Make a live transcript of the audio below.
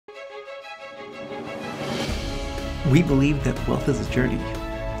We believe that wealth is a journey,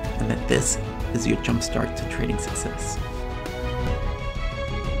 and that this is your jumpstart to trading success.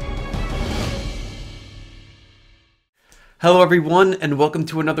 Hello everyone, and welcome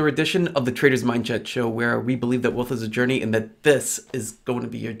to another edition of the Trader's Mindchat show, where we believe that wealth is a journey and that this is going to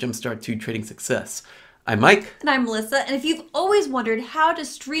be your jumpstart to trading success. I'm Mike. And I'm Melissa. And if you've always wondered how to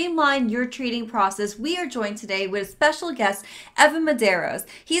streamline your trading process, we are joined today with a special guest, Evan Medeiros.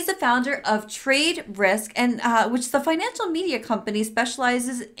 He's the founder of Trade Risk, and which is a financial media company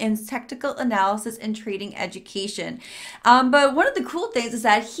specializes in technical analysis and trading education. But one of the cool things is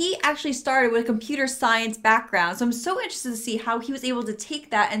that he actually started with a computer science background. So I'm so interested to see how he was able to take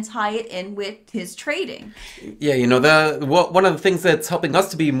that and tie it in with his trading. Yeah, you know, one of the things that's helping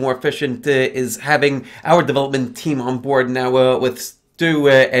us to be more efficient is having our development team on board now with Stu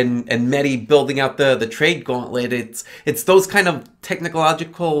and Medi building out the trade gauntlet. It's those kind of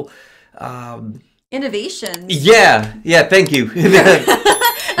technological innovations. Yeah, thank you. That's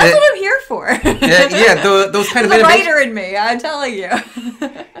what I'm here for. Those kind of innovations. The writer in me, I'm telling you.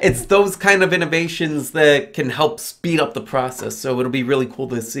 It's those kind of innovations that can help speed up the process. So it'll be really cool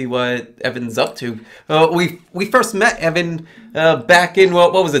to see what Evan's up to. We first met Evan back in,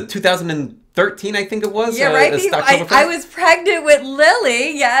 what was it, 2013, I think it was? Yeah, right. I was pregnant with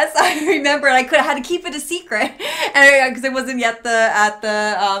Lily. Yes, I remember. I had to keep it a secret because it wasn't yet at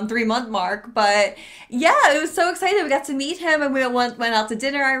the 3-month mark. But yeah, it was so exciting. We got to meet him, and we went out to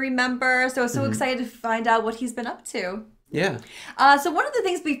dinner. I remember. So I was so excited to find out what he's been up to. Yeah. So one of the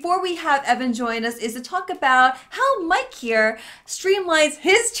things before we have Evan join us is to talk about how Mike here streamlines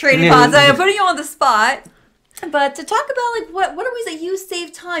his trading process. I'm putting you on the spot. But to talk about what are ways that you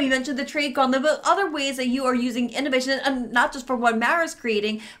save time? You mentioned the trade gauntlet, but other ways that you are using innovation, and not just for what Mara's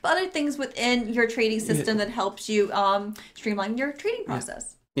creating, but other things within your trading system that helps you streamline your trading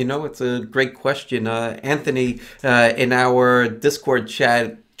process. You know, it's a great question. Anthony in our Discord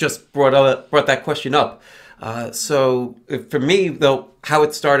chat just brought that question up. So for me, though, how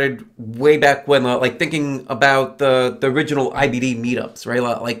it started way back when, like thinking about the original IBD meetups, right?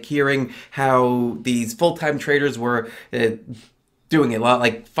 Like hearing how these full-time traders were doing it,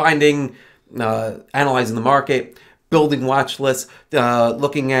 like finding, analyzing the market, building watch lists,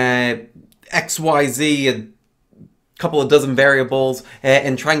 looking at XYZ, a couple of dozen variables,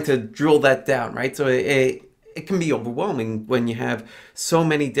 and trying to drill that down, right? So it can be overwhelming when you have so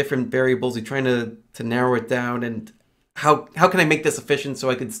many different variables. You're trying to narrow it down, and how can I make this efficient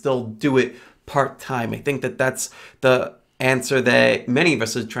so I could still do it part-time? I think that's the answer that many of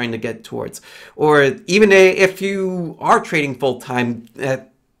us are trying to get towards. Or even if you are trading full-time,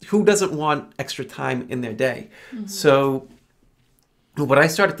 who doesn't want extra time in their day? Mm-hmm. So what I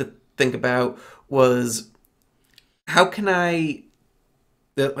started to think about was, how can I...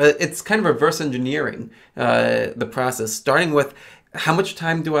 It's kind of reverse engineering the process, starting with how much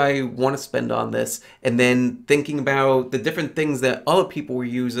time do I want to spend on this, and then thinking about the different things that other people were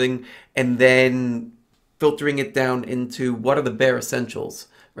using, and then filtering it down into what are the bare essentials,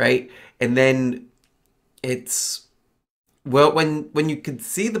 right? And then it's, well, when you could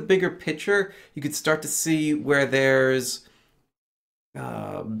see the bigger picture, you could start to see where there's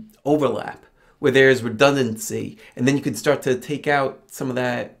overlap, where there's redundancy, and then you could start to take out some of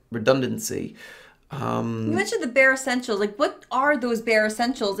that redundancy. You mentioned the bare essentials. Like, what are those bare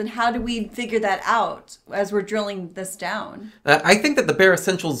essentials, and how do we figure that out as we're drilling this down? I think that the bare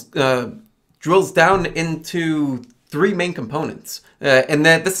essentials drills down into 3 main components, and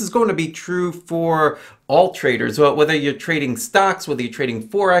that this is going to be true for all traders, whether you're trading stocks, whether you're trading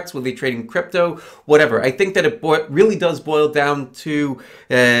Forex, whether you're trading crypto, whatever. I think that it really does boil down to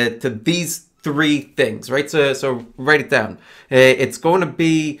these 3 things, right? So write it down. It's going to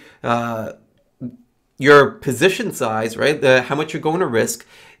be your position size, right? How much you're going to risk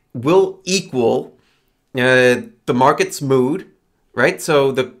will equal the market's mood, right?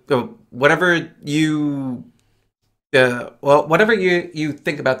 So whatever you whatever you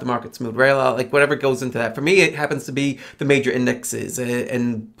think about the market's mood, right? Like whatever goes into that. For me, it happens to be the major indexes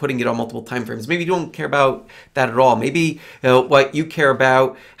and putting it on multiple time frames. Maybe you don't care about that at all. Maybe what you care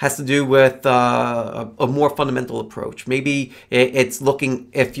about has to do with a more fundamental approach. Maybe it's looking,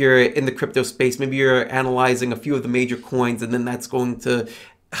 if you're in the crypto space, maybe you're analyzing a few of the major coins, and then that's going to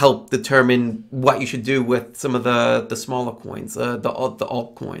help determine what you should do with some of the smaller coins, the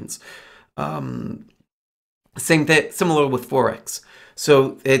altcoins. Same thing, similar with Forex.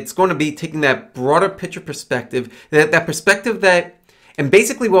 So it's going to be taking that broader picture perspective, that perspective that, and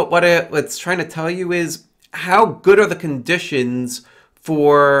basically what it's trying to tell you is how good are the conditions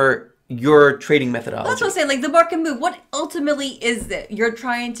for your trading methodology. That's what I'm saying, like the market move, what ultimately is it? You're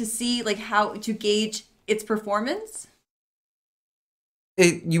trying to see like how to gauge its performance?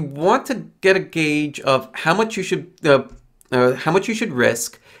 You want to get a gauge of how much you should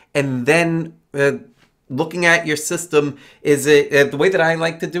risk, and then looking at your system. Is it the way that I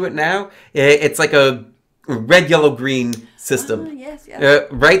like to do it now? It's like a red, yellow, green system. Yes, yes.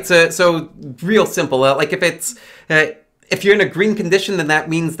 Right. So real simple. Like if you're in a green condition, then that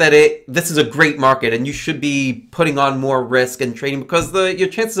means that this is a great market, and you should be putting on more risk and trading because your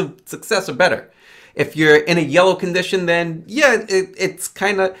chances of success are better. If you're in a yellow condition, then yeah, it's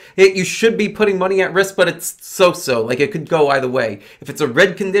kind of, you should be putting money at risk, but it's so-so. Like, it could go either way. If it's a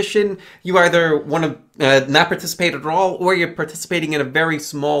red condition, you either want to not participate at all, or you're participating in a very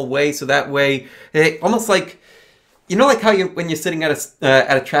small way. So that way, almost like, you know, like how when you're sitting at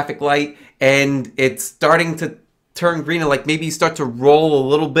a traffic light and it's starting to turn green, and like maybe you start to roll a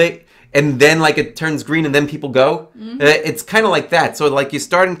little bit, and then like it turns green and then people go. It's kind of like that. So like you're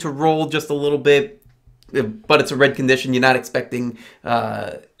starting to roll just a little bit, but it's a red condition. You're not expecting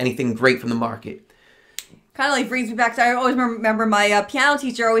anything great from the market. Kind of like brings me back to, I always remember my piano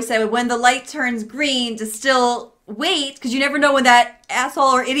teacher always said, when the light turns green, to still wait, because you never know when that asshole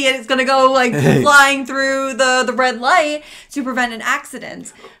or idiot is going to go like flying through the red light to prevent an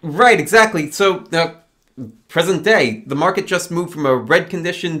accident. Right, exactly. So present day, the market just moved from a red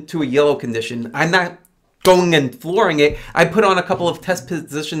condition to a yellow condition. I'm not going and flooring it. I put on a couple of test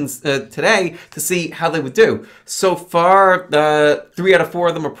positions today to see how they would do. So far, 3 out of 4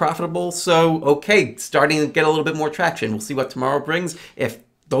 of them are profitable. So, okay, starting to get a little bit more traction. We'll see what tomorrow brings. If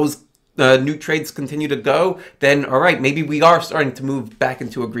those new trades continue to go, then all right, maybe we are starting to move back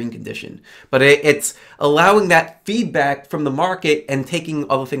into a green condition. But it's allowing that feedback from the market and taking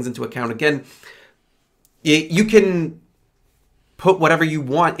other things into account. Again, you can put whatever you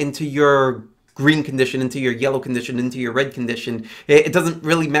want into your green condition, into your yellow condition, into your red condition. It doesn't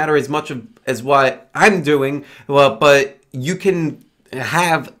really matter as much as what I'm doing, but you can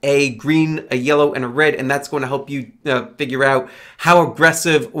have a green, a yellow, and a red, and that's going to help you figure out how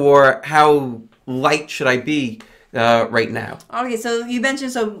aggressive or how light should I be right now. Okay, so you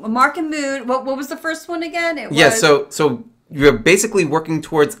mentioned, market mood. What was the first one again? So you're basically working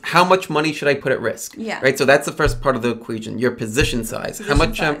towards how much money should I put at risk. Yeah. Right. So that's the first part of the equation. Your position size. How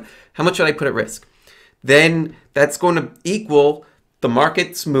much should I put at risk? Then that's going to equal the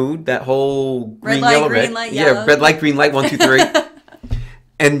market's mood. That whole green, yellow, red. Yeah, red light, green light. 1, 2, 3.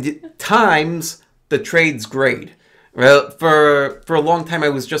 And times the trade's grade. Well, for a long time, I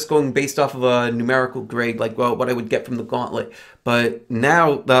was just going based off of a numerical grade, like what I would get from the gauntlet. But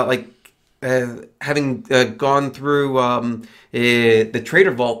now, having gone through the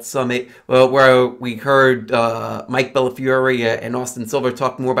Trader Vault Summit, where we heard Mike Bellafiore and Austin Silver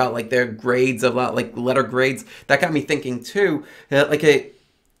talk more about like their grades, a lot like letter grades, that got me thinking too, to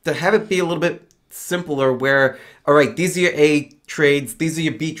have it be a little bit simpler where, all right, these are your A trades, these are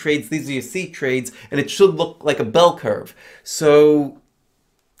your B trades, these are your C trades, and it should look like a bell curve. So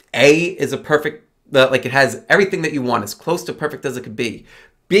A is a perfect, it has everything that you want, as close to perfect as it could be.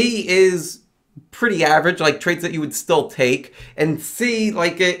 B is pretty average, like trades that you would still take. And C,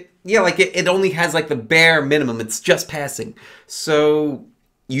 it only has like the bare minimum. It's just passing. So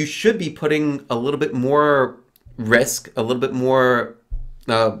you should be putting a little bit more risk, a little bit more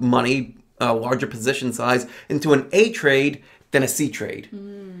money, a larger position size into an A trade than a C trade.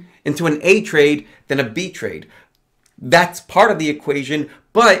 Into an A trade than a B trade. That's part of the equation.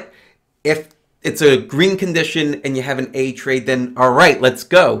 But if it's a green condition and you have an A trade, then all right, let's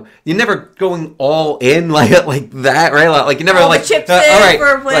go. You're never going all in like that, right? Like you never all the chips in all right,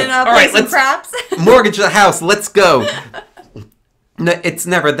 for playing some craps. Mortgage the house, let's go. No, it's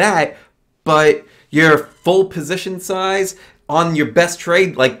never that. But your full position size on your best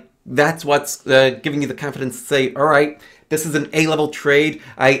trade, like that's what's giving you the confidence to say, all right, this is an A-level trade.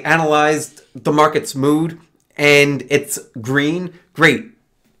 I analyzed the market's mood and it's green. Great.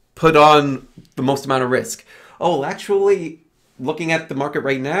 Put on the most amount of risk. Oh, actually, looking at the market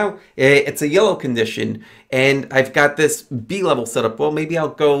right now, it's a yellow condition, and I've got this B level set up. Well, maybe I'll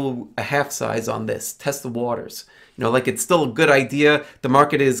go a half size on this, test the waters. You know, like it's still a good idea. The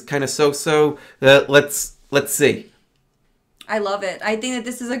market is kind of so-so. Let's see. I love it. I think that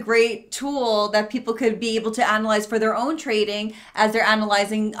this is a great tool that people could be able to analyze for their own trading as they're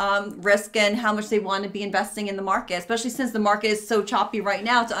analyzing risk and how much they want to be investing in the market, especially since the market is so choppy right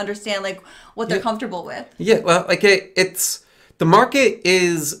now, to understand like what they're comfortable with. Yeah, well, like it's the market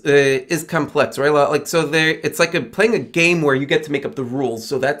is complex, right? Like so, it's like playing a game where you get to make up the rules.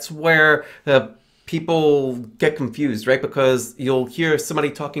 So that's where people get confused, right? Because you'll hear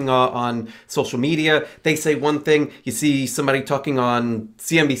somebody talking on social media, they say one thing, you see somebody talking on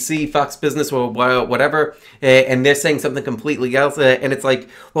CNBC, Fox Business, or whatever, and they're saying something completely else, and it's like,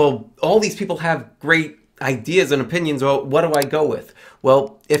 well, all these people have great ideas and opinions, well, what do I go with?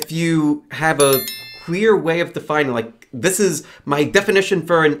 Well, if you have a clear way of defining, like, this is my definition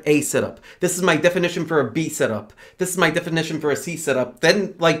for an A setup, this is my definition for a B setup, this is my definition for a C setup,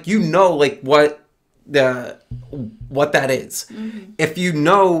 then, like, you know, like, what that is. Mm-hmm. If you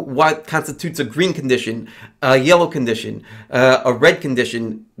know what constitutes a green condition, a yellow condition, a red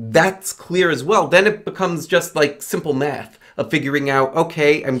condition, that's clear as well. Then it becomes just like simple math of figuring out,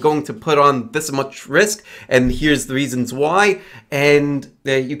 okay, I'm going to put on this much risk, and here's the reasons why, and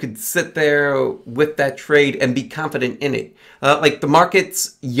you could sit there with that trade and be confident in it. Like, the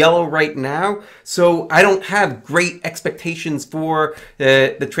market's yellow right now, so I don't have great expectations for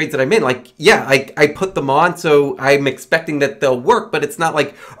the trades that I'm in. Like, yeah, I put them on, so I'm expecting that they'll work, but it's not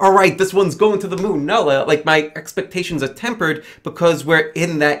like, all right, this one's going to the moon. No, like, my expectations are tempered because we're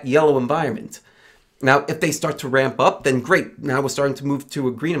in that yellow environment. Now, if they start to ramp up, then great. Now we're starting to move to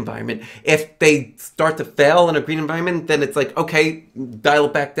a green environment. If they start to fail in a green environment, then it's like, okay, dial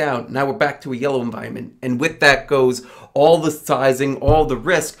it back down. Now we're back to a yellow environment. And with that goes all the sizing, all the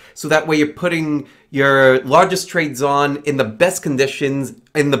risk. So that way you're putting your largest trades on in the best conditions,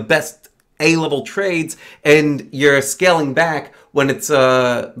 in the best A-level trades, and you're scaling back when it's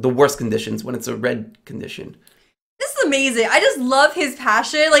the worst conditions, when it's a red condition. This is amazing. I just love his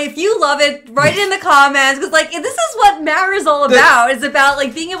passion. Like, if you love it, write it in the comments, because, like, this is what Mara is all about. It's about,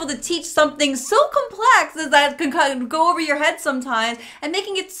 like, being able to teach something so complex that can kind of go over your head sometimes, and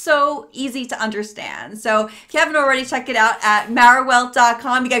making it so easy to understand. So if you haven't already, check it out at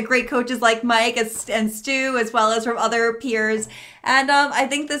marawealth.com. You got great coaches like Mike and Stu, as well as from other peers. And I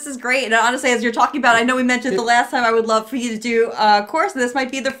think this is great. And honestly, as you're talking about, I know we mentioned the last time, I would love for you to do a course. This might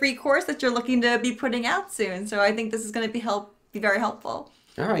be the free course that you're looking to be putting out soon. So I think this is going to be very helpful.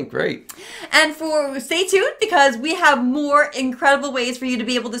 All right, great. And stay tuned, because we have more incredible ways for you to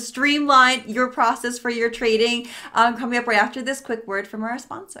be able to streamline your process for your trading coming up right after this quick word from our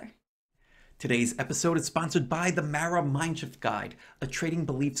sponsor. Today's episode is sponsored by the Mara Mindshift Guide, a trading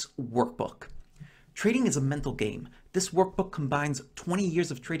beliefs workbook. Trading is a mental game. This workbook combines 20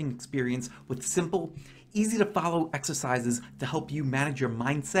 years of trading experience with simple, easy to follow exercises to help you manage your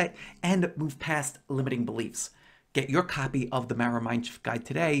mindset and move past limiting beliefs. Get your copy of the Mara Mindshift Guide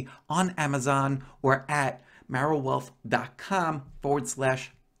today on Amazon or at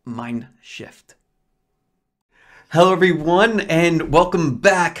marawealth.com/mindshift. Hello everyone, and welcome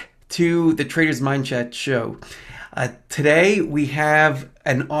back to the Trader's Mindchat show. Today we have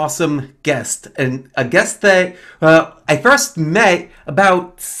an awesome guest, and a guest that I first met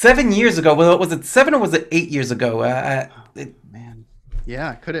about 7 years ago. Well, was it 7 or was it 8 years ago? Man,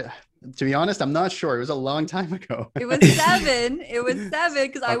 yeah, could it? To be honest, I'm not sure. It was a long time ago. It was 7. It was 7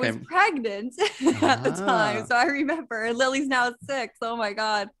 because I was pregnant at the time. So I remember. And Lily's now 6. Oh my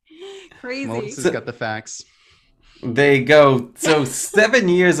God. Crazy. Melissa's got the facts. There you go. So 7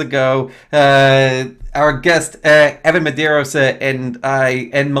 years ago, our guest, Evan Medeiros,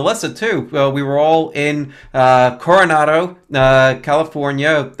 and Melissa too, we were all in Coronado,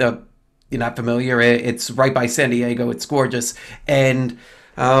 California. You're not familiar, it's right by San Diego. It's gorgeous. And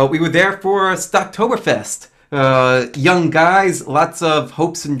we were there for Stocktoberfest. Young guys, lots of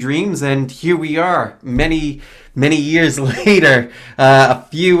hopes and dreams, and here we are, many years later. A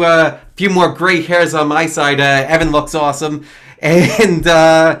few more gray hairs on my side. Evan looks awesome, and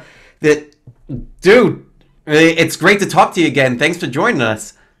dude, it's great to talk to you again. Thanks for joining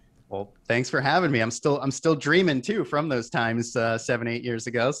us. Well, thanks for having me. I'm still dreaming too from those times 7-8 years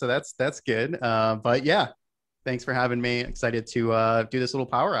ago. So that's good. But yeah, thanks for having me. Excited to do this little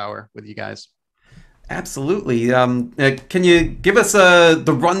power hour with you guys. Absolutely. Can you give us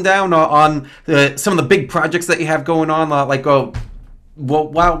the rundown on some of the big projects that you have going on?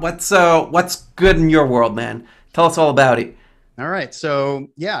 What's good in your world, man? Tell us all about it. All right. So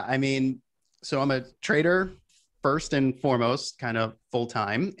yeah, so I'm a trader first and foremost, kind of full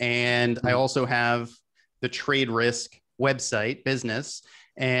time, and I also have the Trade Risk website business,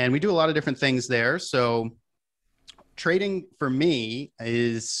 and we do a lot of different things there. So trading for me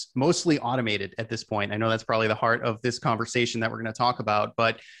is mostly automated at this point. I know that's probably the heart of this conversation that we're going to talk about,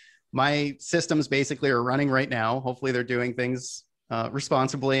 but my systems basically are running right now. Hopefully they're doing things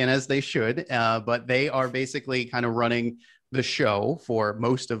responsibly and as they should, but they are basically kind of running the show for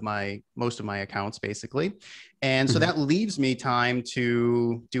most of my accounts basically. And so that leaves me time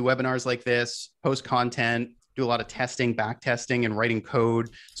to do webinars like this, post content, do a lot of testing, back testing, and writing code.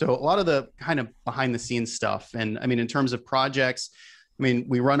 So a lot of the kind of behind the scenes stuff. And I mean, in terms of projects, I mean,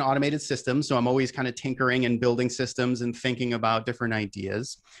 we run automated systems. So I'm always kind of tinkering and building systems and thinking about different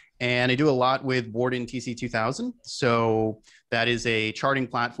ideas. And I do a lot with Warden TC2000. So that is a charting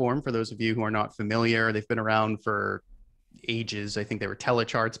platform for those of you who are not familiar. They've been around for ages. I think they were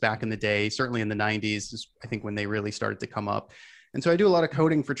telecharts back in the day, certainly in the 90s, I think when they really started to come up. And so I do a lot of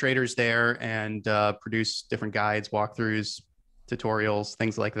coding for traders there and produce different guides, walkthroughs, tutorials,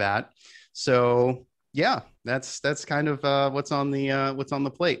 things like that. So yeah, that's kind of what's on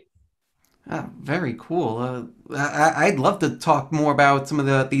the plate. Very cool. I'd love to talk more about some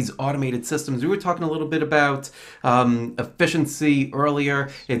of these automated systems. We were talking a little bit about efficiency earlier.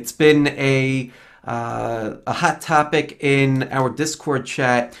 It's been a hot topic in our Discord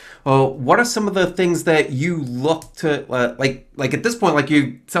chat. What are some of the things that you look to like at this point? Like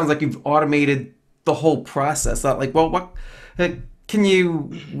sounds like you've automated the whole process. What? Can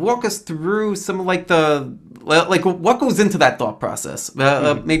you walk us through some of what goes into that thought process?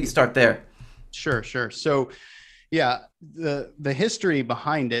 Maybe start there. Sure. So, yeah, the history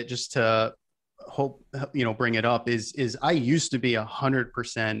behind it, just to bring it up, is I used to be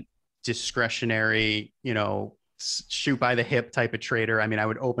 100% discretionary, shoot by the hip type of trader. I mean, I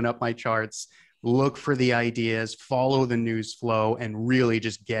would open up my charts, look for the ideas, follow the news flow, and really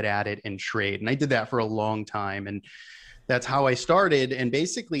just get at it and trade. And I did that for a long time. And that's how I started. And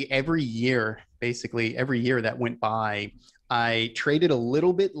basically every year that went by, I traded a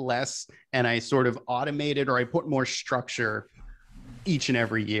little bit less and I sort of automated, or I put more structure each and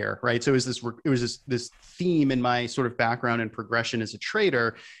every year, right? So it was this theme in my sort of background and progression as a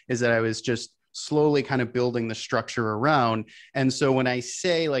trader, is that I was just slowly kind of building the structure around. And so when I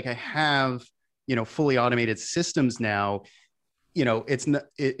say like I have, fully automated systems now, it's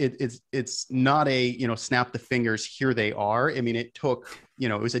not a, snap the fingers, here they are. I mean, it took,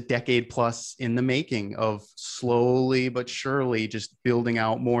 it was a decade plus in the making of slowly but surely just building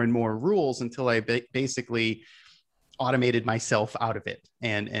out more and more rules until I basically automated myself out of it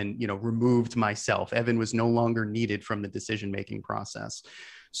and removed myself. Evan was no longer needed from the decision-making process.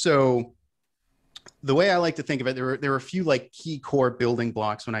 So the way I like to think of it, there are a few like key core building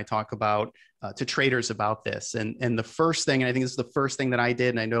blocks when I talk about to traders about this. And the first thing, and I think this is the first thing that I did,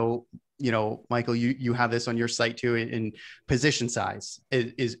 and I know, Michael, you have this on your site too, in position size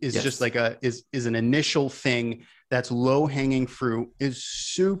is yes. Just like is an initial thing that's low hanging fruit, is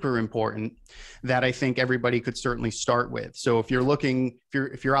super important, that I think everybody could certainly start with. So if you're looking,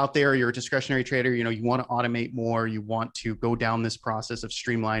 if you're out there, you're a discretionary trader, you want to automate more, you want to go down this process of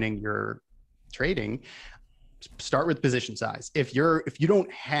streamlining your trading, start with position size. If you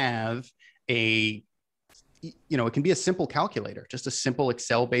don't have it can be a simple calculator, just a simple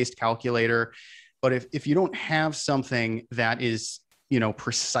Excel based calculator. But if you don't have something that is,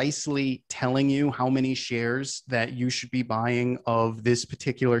 precisely telling you how many shares that you should be buying of this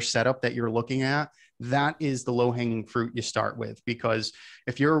particular setup that you're looking at, that is the low hanging fruit you start with. Because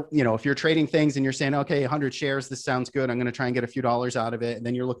if you're trading things and you're saying, okay, 100 shares, this sounds good, I'm going to try and get a few dollars out of it. And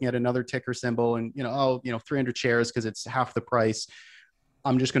then you're looking at another ticker symbol and, 300 shares because it's half the price,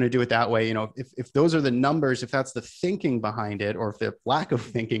 I'm just going to do it that way. If those are the numbers, if that's the thinking behind it, or if the lack of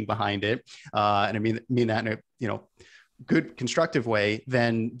thinking behind it, and I mean that in a, good constructive way,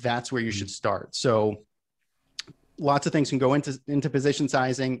 then that's where you should start. So lots of things can go into position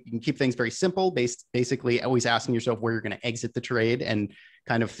sizing. You can keep things very simple, basically always asking yourself where you're going to exit the trade and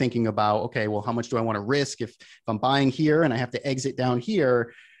kind of thinking about, okay, well, how much do I want to risk if I'm buying here and I have to exit down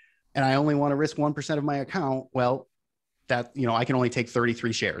here and I only want to risk 1% of my account? Well, that, I can only take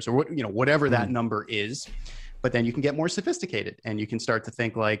 33 shares or whatever that number is. But then you can get more sophisticated and you can start to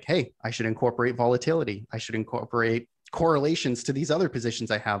think like, hey, I should incorporate volatility. I should incorporate correlations to these other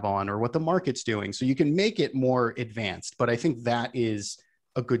positions I have on, or what the market's doing. So you can make it more advanced, but I think that is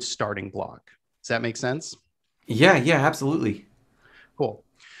a good starting block. Does that make sense? Yeah, absolutely. Cool.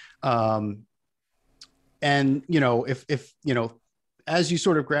 And if as you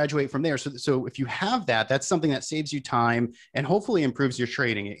sort of graduate from there, so if you have that, that's something that saves you time and hopefully improves your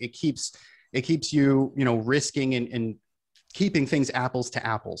trading. It keeps you, risking and keeping things apples to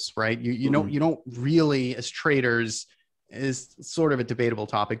apples, right? You don't really, as traders, is sort of a debatable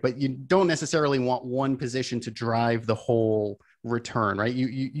topic, but you don't necessarily want one position to drive the whole return, right?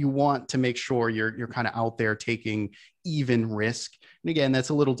 You want to make sure you're kind of out there taking even risk. And again, that's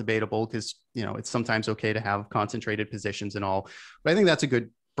a little debatable because, it's sometimes okay to have concentrated positions and all, but I think that's a good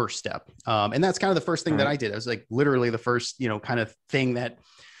first step. And that's kind of the first thing that I did. I was like literally the first, kind of thing that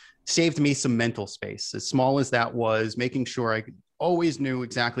saved me some mental space, as small as that was, making sure I could always knew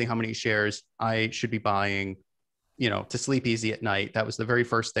exactly how many shares I should be buying, to sleep easy at night. That was the very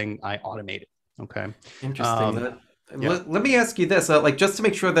first thing I automated. Okay. Interesting. Yeah. Let me ask you this, like just to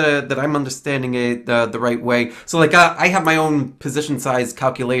make sure that I'm understanding it the right way. So like I have my own position size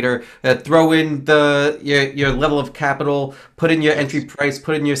calculator. Throw in your level of capital, put in your entry price,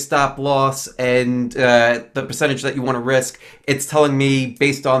 put in your stop loss, and the percentage that you want to risk. It's telling me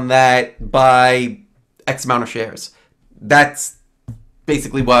based on that buy X amount of shares. That's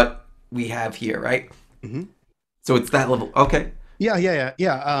basically what we have here, right? Mm-hmm. So it's that level. Okay. Yeah.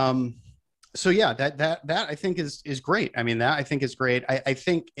 So yeah, that I think is great. I mean, that I think is great. I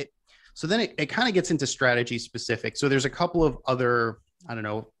think so then it kind of gets into strategy specific. So there's a couple of other, I don't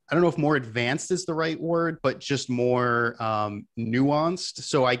know if more advanced is the right word, but just more nuanced.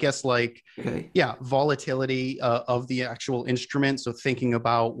 So I guess volatility of the actual instrument. So thinking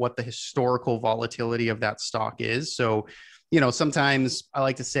about what the historical volatility of that stock is. So, sometimes I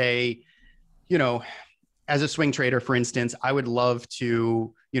like to say, as a swing trader, for instance, I would love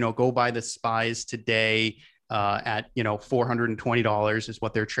to, go buy the SPYs today at, $420 is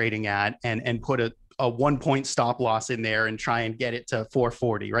what they're trading at, and put a 1 point stop loss in there and try and get it to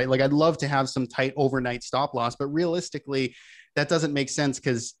 440, right? Like I'd love to have some tight overnight stop loss, but realistically, that doesn't make sense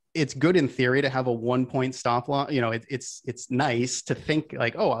because it's good in theory to have a 1 point stop loss. It's nice to think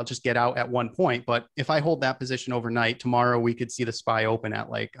like, oh, I'll just get out at 1 point. But if I hold that position overnight, tomorrow we could see the SPY open at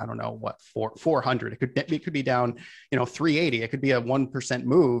like, I don't know what, 400. It could be down, 380. It could be a 1%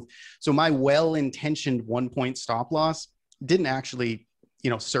 move. So my well-intentioned 1 point stop loss didn't actually,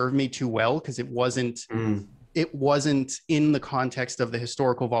 serve me too well because it wasn't in the context of the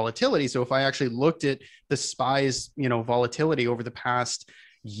historical volatility. So if I actually looked at the SPY's, volatility over the past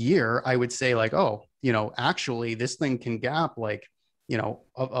year, I would say like, oh, actually this thing can gap like,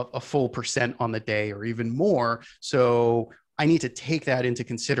 a full percent on the day or even more. So I need to take that into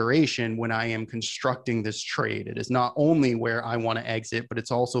consideration when I am constructing this trade. It is not only where I want to exit, but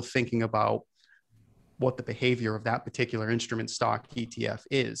it's also thinking about what the behavior of that particular instrument stock ETF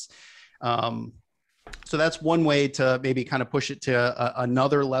is. So that's one way to maybe kind of push it to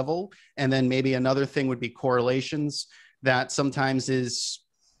another level. And then maybe another thing would be correlations. That sometimes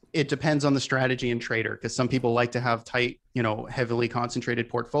it depends on the strategy and trader, because some people like to have tight, heavily concentrated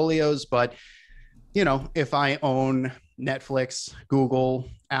portfolios. But, if I own Netflix, Google,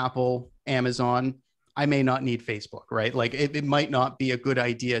 Apple, Amazon, I may not need Facebook, right? Like it might not be a good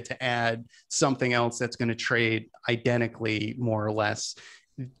idea to add something else that's going to trade identically, more or less,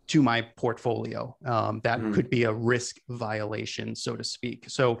 to my portfolio. That could be a risk violation, so to speak.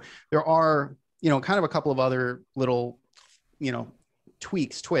 So there are, kind of a couple of other little,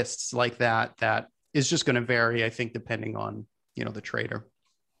 twists like that is just going to vary, I think, depending on, the trader.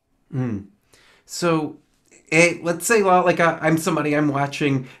 So let's say, I'm somebody I'm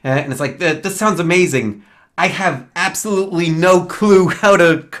watching and it's like, this sounds amazing. I have absolutely no clue how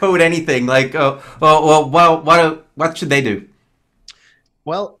to code anything. Like, what should they do?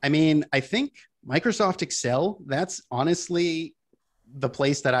 Well, I mean, I think Microsoft Excel, that's honestly the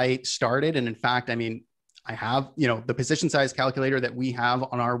place that I started. And in fact, I mean, I have, the position size calculator that we have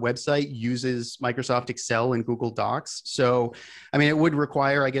on our website uses Microsoft Excel and Google Docs. So, I mean, it would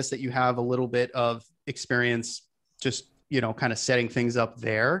require, I guess, that you have a little bit of experience just, kind of setting things up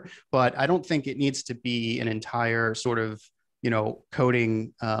there. But I don't think it needs to be an entire sort of,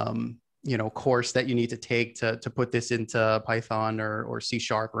 coding, course that you need to take to put this into Python or C#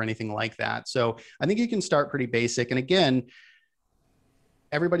 or anything like that. So I think you can start pretty basic. And again,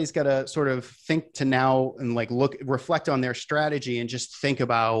 everybody's got to sort of think to now and reflect on their strategy and just think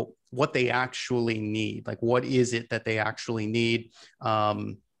about what they actually need. Like, what is it that they actually need?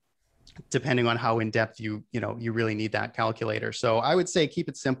 Depending on how in depth you really need that calculator. So I would say keep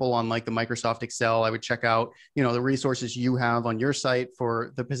it simple on like the Microsoft Excel. I would check out, the resources you have on your site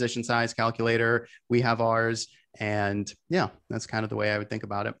for the position size calculator. We have ours. And yeah, that's kind of the way I would think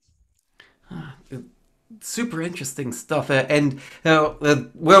about it. Super interesting stuff. And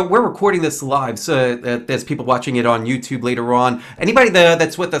we're recording this live, so there's people watching it on YouTube later on. Anybody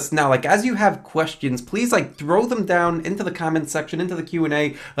that's with us now, like, as you have questions, please throw them down into the comment section, into the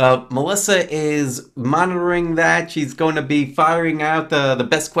Q&A. Melissa is monitoring that. She's going to be firing out the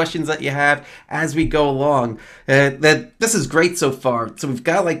best questions that you have as we go along. This is great so far. So we've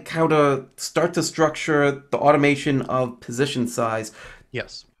got how to start to structure the automation of position size.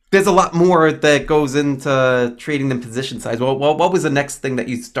 Yes. There's a lot more that goes into trading than position size. Well, what was the next thing that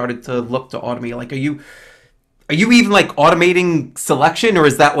you started to look to automate? Like, are you even automating selection, or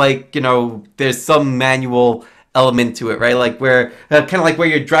is that there's some manual element to it, right? Like where kind of like where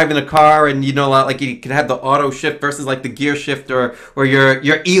you're driving a car and like you can have the auto shift versus like the gear shift, or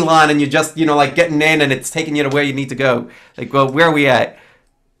you're Elon and you're just like getting in and it's taking you to where you need to go. Like, well, where are we at?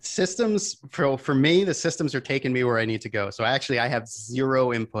 Systems for me, the systems are taking me where I need to go. So actually I have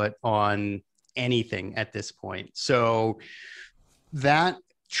zero input on anything at this point. So that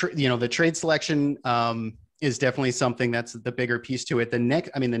the trade selection is definitely something that's the bigger piece to it. The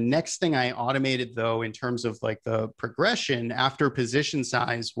next thing I automated though, in terms of like the progression after position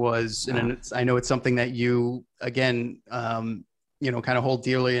size was, and I know it's something that you again, kind of hold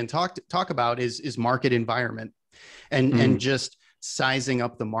dearly and talk about is market environment and just sizing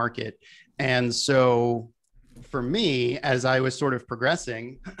up the market. And so for me, as I was sort of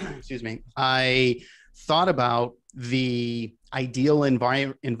progressing, excuse me, I thought about the ideal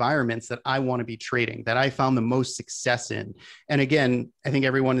environments that I want to be trading, that I found the most success in. And again, I think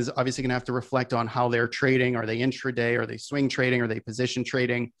everyone is obviously going to have to reflect on how they're trading. Are they intraday? Are they swing trading? Are they position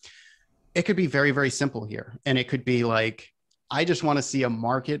trading? It could be very, very simple here. And it could be like, I just want to see a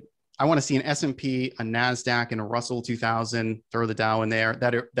market. I want to see an S&P, a NASDAQ, and a Russell 2000, throw the Dow in there,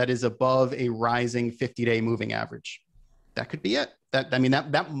 that is above a rising 50-day moving average. That could be it.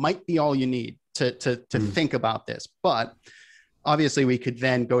 That might be all you need to think about this. But obviously we could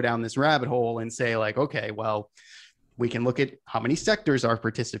then go down this rabbit hole and say like, okay, well, we can look at how many sectors are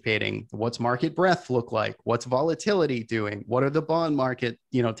participating. What's market breadth look like? What's volatility doing? What are the bond market,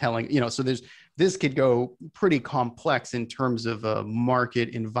 telling, so this could go pretty complex in terms of a market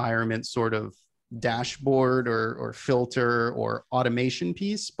environment sort of dashboard or filter or automation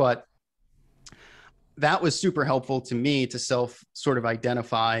piece. But that was super helpful to me to sort of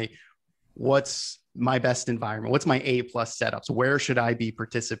identify what's my best environment, what's my A+ setups, where should I be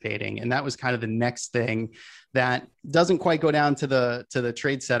participating? And that was kind of the next thing that doesn't quite go down to the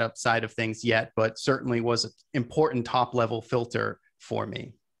trade setup side of things yet, but certainly was an important top level filter for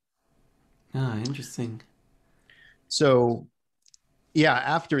me. Ah, interesting. So yeah,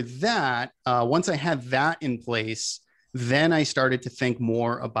 after that, once I had that in place, then I started to think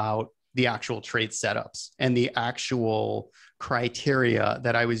more about the actual trade setups and the actual criteria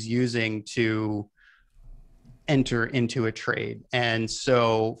that I was using to enter into a trade. And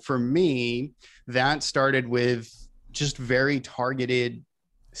so for me, that started with just very targeted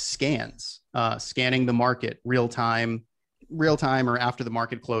scans, scanning the market real time or after the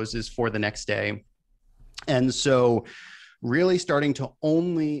market closes for the next day. And so really starting to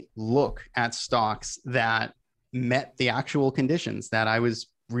only look at stocks that met the actual conditions that I was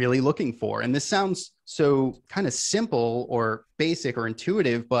really looking for. And this sounds so kind of simple or basic or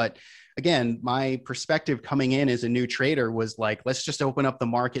intuitive, but again, my perspective coming in as a new trader was like, let's just open up the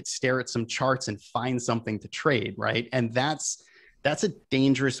market, stare at some charts and find something to trade, right? And that's a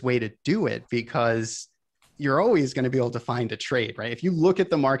dangerous way to do it, because you're always going to be able to find a trade, right? If you look at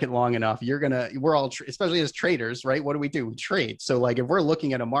the market long enough, we're all, especially as traders, right? What do? We trade. So like if we're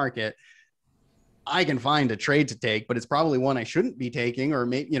looking at a market, I can find a trade to take, but it's probably one I shouldn't be taking, or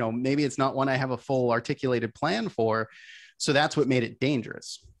maybe it's not one I have a full articulated plan for. So that's what made it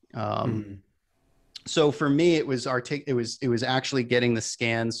dangerous. So for me, it was actually getting the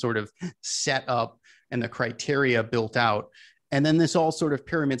scans sort of set up and the criteria built out. And then this all sort of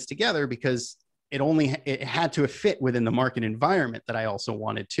pyramids together because it had to fit within the market environment that I also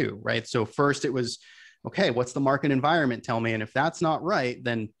wanted to, right? So first it was, okay, what's the market environment tell me? And if that's not right,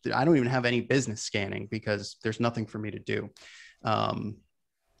 then I don't even have any business scanning because there's nothing for me to do.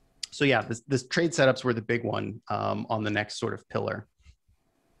 So yeah, this trade setups were the big one on the next sort of pillar.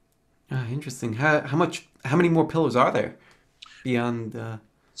 Ah, interesting. How many more pillars are there beyond?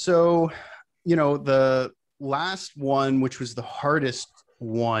 So, the last one, which was the hardest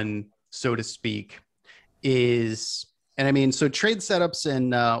one, so to speak, is, and I mean, so trade setups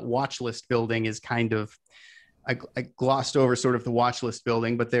and watch list building is kind of, I glossed over sort of the watch list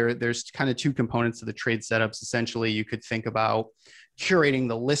building, but there's kind of two components to the trade setups. Essentially, you could think about curating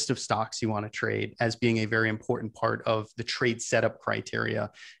the list of stocks you want to trade as being a very important part of the trade setup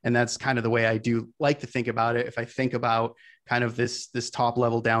criteria. And that's kind of the way I do like to think about it. If I think about kind of this top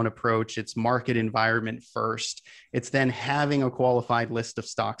level down approach, it's market environment first. It's then having a qualified list of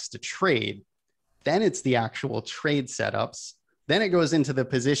stocks to trade. Then it's the actual trade setups. Then it goes into the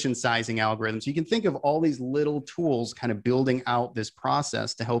position sizing algorithms. You can think of all these little tools kind of building out this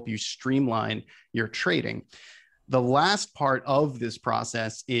process to help you streamline your trading. The last part of this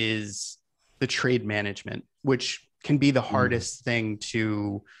process is the trade management, which can be the hardest thing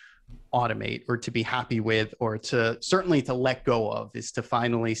to automate or to be happy with, or to certainly to let go of, is to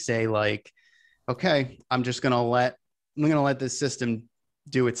finally say like, okay, I'm going to let this system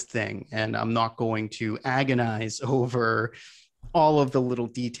do its thing. And I'm not going to agonize over all of the little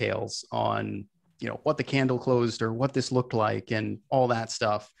details on, what the candle closed or what this looked like and all that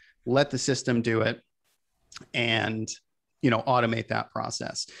stuff. Let the system do it and, automate that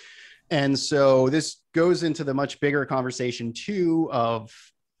process. And so this goes into the much bigger conversation too of,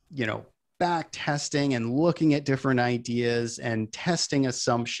 back testing and looking at different ideas and testing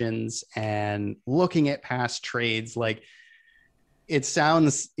assumptions and looking at past trades. Like, it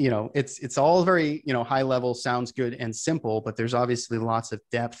sounds, it's all very, high level, sounds good and simple, but there's obviously lots of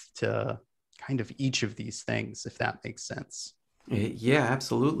depth to kind of each of these things, if that makes sense. Yeah,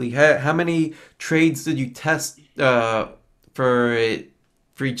 absolutely. How many trades did you test for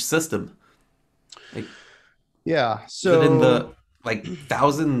each system? Like, Yeah. is it in So the like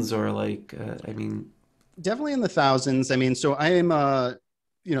thousands or like I mean, definitely in the thousands. I mean, so I am,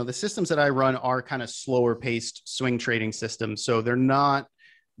 the systems that I run are kind of slower paced swing trading systems. So they're not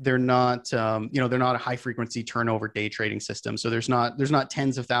a high frequency turnover day trading system. So there's not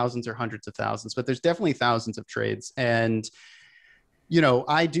tens of thousands or hundreds of thousands, but there's definitely thousands of trades. And,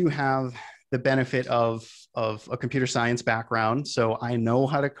 I do have the benefit of a computer science background. So I know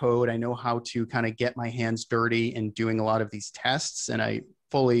how to code. I know how to kind of get my hands dirty in doing a lot of these tests. And I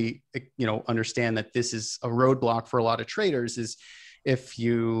fully, understand that this is a roadblock for a lot of traders is if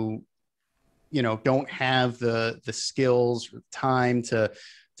you don't have the skills or time to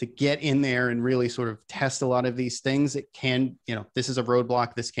get in there and really sort of test a lot of these things. It can, this is a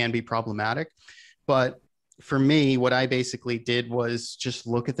roadblock. This can be problematic. But for me, what I basically did was just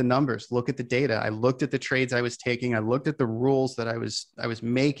look at the numbers, look at the data. I looked at the trades I was taking. I looked at the rules that I was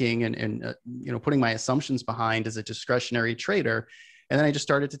making and putting my assumptions behind as a discretionary trader. And then I just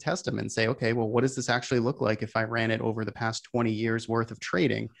started to test them and say, okay, well, what does this actually look like if I ran it over the past 20 years worth of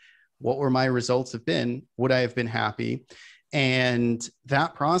trading? What were my results have been? Would I have been happy? And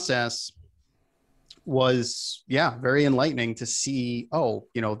that process was, very enlightening to see,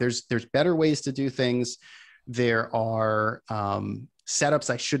 there's better ways to do things. There are setups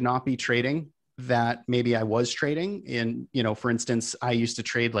I should not be trading that maybe I was trading in, for instance, I used to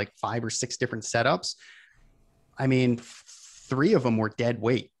trade like 5 or 6 different setups. I mean, 3 of them were dead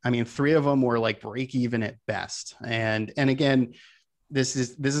weight. I mean, 3 of them were like break even at best. And again, this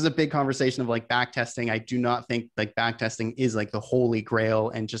is a big conversation of like back testing. I do not think like back testing is like the holy grail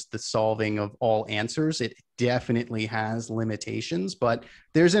and just the solving of all answers. It definitely has limitations, but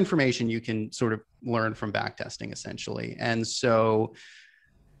there's information you can sort of learn from back testing essentially. And so,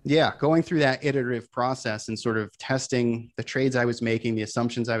 yeah, going through that iterative process and sort of testing the trades I was making, the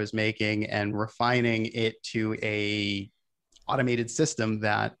assumptions I was making, and refining it to a automated system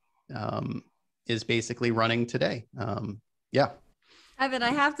that is basically running today. Yeah. Evan,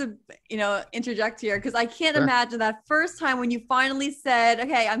 I have to, interject here because I can't Sure. imagine that first time when you finally said,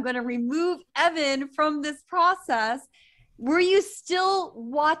 okay, I'm going to remove Evan from this process. Were you still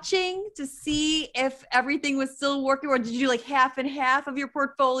watching to see if everything was still working, or did you do like half and half of your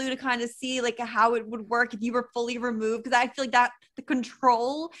portfolio to kind of see like how it would work if you were fully removed? Because I feel like that the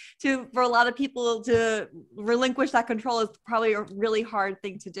control for a lot of people to relinquish that control is probably a really hard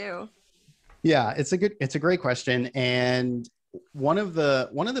thing to do. Yeah, it's a great question. And one of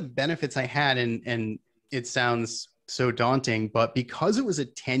the benefits I had, and it sounds so daunting, but because it was a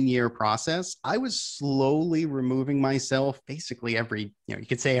 10-year process, I was slowly removing myself basically every, you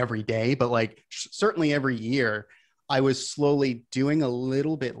could say every day, but like certainly every year, I was slowly doing a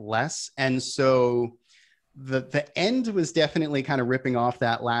little bit less. And so the end was definitely kind of ripping off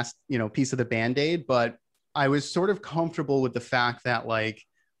that last, piece of the Band-Aid, but I was sort of comfortable with the fact that like,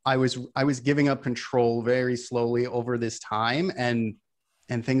 I was giving up control very slowly over this time, and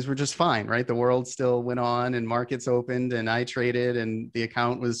things were just fine, right? The world still went on and markets opened and I traded and the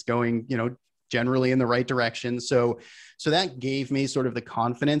account was going, generally in the right direction. So that gave me sort of the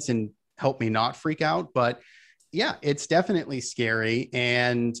confidence and helped me not freak out. But yeah, it's definitely scary.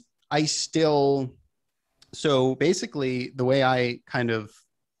 And so basically the way I kind of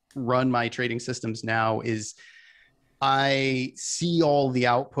run my trading systems now is I see all the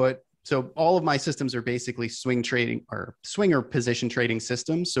output. So all of my systems are basically swing trading or swinger position trading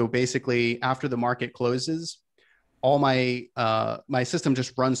systems. So basically after the market closes, all my system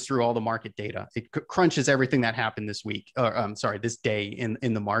just runs through all the market data. It crunches everything that happened this week, or this day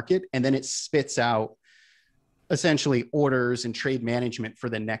in the market. And then it spits out essentially orders and trade management for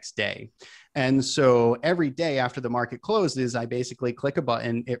the next day. And so every day after the market closes, I basically click a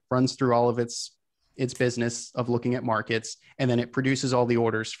button. It runs through all of its its business of looking at markets, and then it produces all the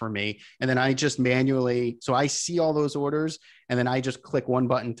orders for me. And then I just manually, so I see all those orders, and then I just click one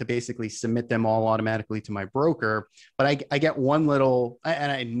button to basically submit them all automatically to my broker. But I get one little,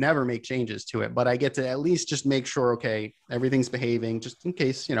 and I never make changes to it, but I get to at least just make sure, okay, everything's behaving, just in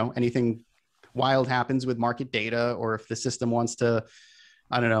case, anything wild happens with market data, or if the system wants to,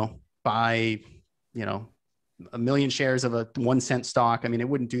 I don't know, buy, 1 million shares of a 1 cent stock. I mean, it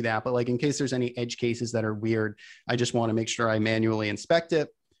wouldn't do that, but like in case there's any edge cases that are weird, I just want to make sure I manually inspect it,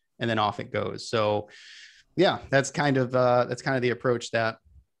 and then off it goes. So yeah, that's kind of the approach that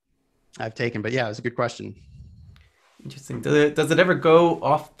I've taken. But yeah, it's a good question. Interesting. Does it ever go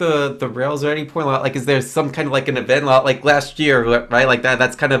off the rails at any point? Like, is there some kind of like an event like last year, right? Like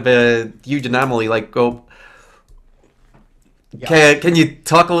that's kind of a huge anomaly. Like, go. Yeah. Can you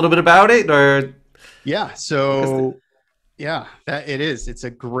talk a little bit about it, or? Yeah. So yeah, that it is. It's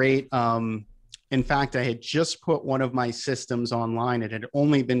a great, in fact, I had just put one of my systems online. It had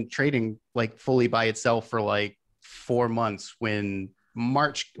only been trading like fully by itself for like 4 months when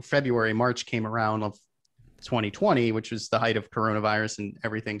March came around of 2020, which was the height of coronavirus and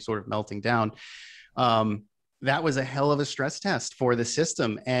everything sort of melting down. That was a hell of a stress test for the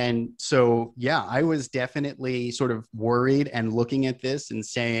system. And so, yeah, I was definitely sort of worried and looking at this and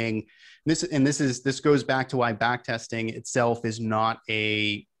saying, this goes back to why backtesting itself is not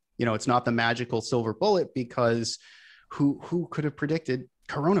it's not the magical silver bullet, because who could have predicted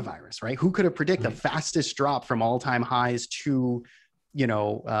coronavirus, right? Who could have predicted the fastest drop from all-time highs to,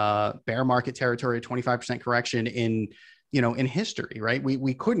 bear market territory, 25% correction in history, right?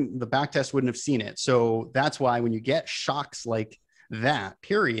 We couldn't, the backtest wouldn't have seen it. So that's why when you get shocks like that,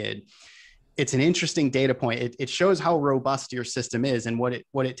 period, it's an interesting data point. It shows how robust your system is. And what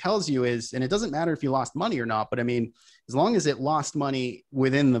it tells you is, and it doesn't matter if you lost money or not, but I mean, as long as it lost money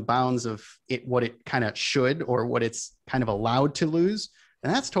within the bounds of what it kind of should, or what it's kind of allowed to lose,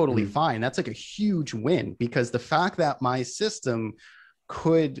 and that's totally fine. That's like a huge win, because the fact that my system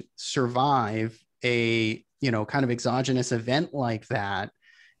could survive a, kind of exogenous event like that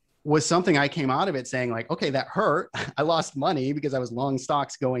was something I came out of it saying like, okay, that hurt. I lost money because I was long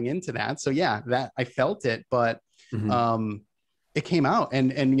stocks going into that. So yeah, that I felt it, but it came out.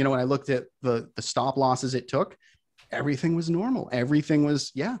 And when I looked at the stop losses it took, everything was normal. Everything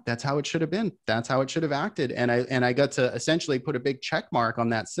was, yeah, that's how it should have been. That's how it should have acted. And I got to essentially put a big check mark on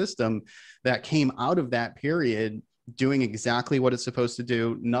that system that came out of that period doing exactly what it's supposed to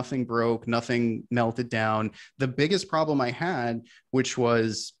do. Nothing broke, nothing melted down. The biggest problem I had, which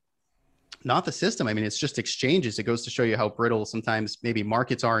was not the system, I mean, it's just exchanges. It goes to show you how brittle sometimes maybe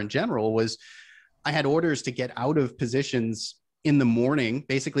markets are in general, was I had orders to get out of positions in the morning,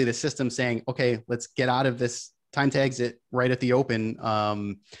 basically the system saying, okay, let's get out of this, time to exit right at the open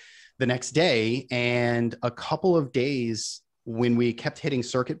the next day. And a couple of days when we kept hitting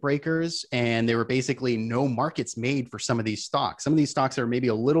circuit breakers, and there were basically no markets made for some of these stocks. Some of these stocks are maybe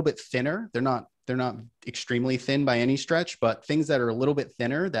a little bit thinner. They're not extremely thin by any stretch, but things that are a little bit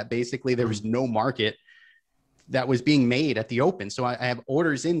thinner, that basically there was no market that was being made at the open. So I have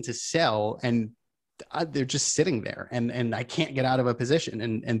orders in to sell, and they're just sitting there, and I can't get out of a position.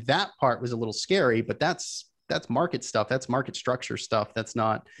 And that part was a little scary, but that's market stuff. That's market structure stuff. That's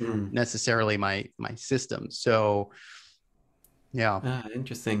not necessarily my system. So yeah.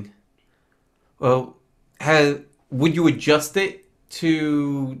 Interesting. Well, would you adjust it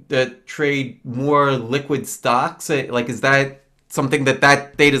to trade more liquid stocks? Like, is that something that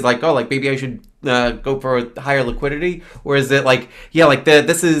data is like, oh, like maybe I should go for a higher liquidity? Or is it like, yeah, like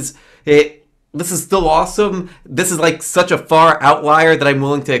this is still awesome. This is like such a far outlier that I'm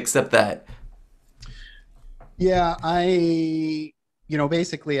willing to accept that. Yeah,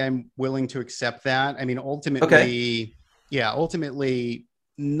 basically I'm willing to accept that. I mean, ultimately, ultimately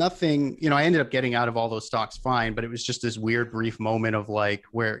nothing, I ended up getting out of all those stocks fine, but it was just this weird brief moment of like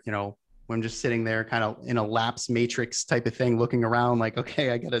where, when I'm just sitting there kind of in a lapse matrix type of thing, looking around like,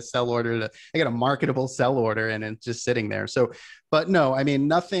 okay, I got a marketable sell order, and it's just sitting there. So, but no, I mean,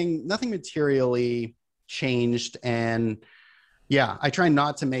 nothing materially changed. And yeah, I try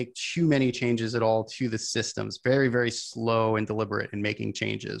not to make too many changes at all to the systems. Very, very slow and deliberate in making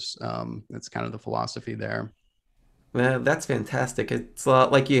changes. That's kind of the philosophy there. Man, that's fantastic. It's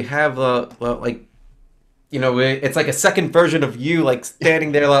like you have it's like a second version of you, like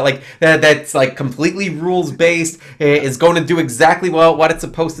standing there, like that's like completely rules based, is going to do exactly what it's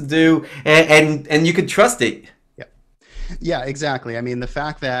supposed to do, and you could trust it. Yeah, exactly. I mean, the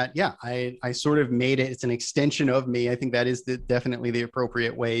fact that, I sort of made it, it's an extension of me. I think that is definitely the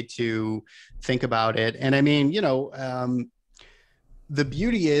appropriate way to think about it. And I mean, the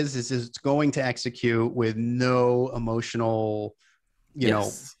beauty is it's going to execute with no emotional,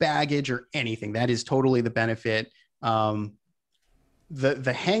 baggage or anything. That is totally the benefit. The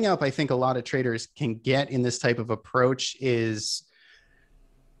hang up I think a lot of traders can get in this type of approach is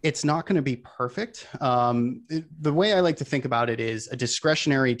it's not going to be perfect. The way I like to think about it is a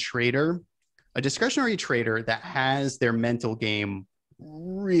discretionary trader that has their mental game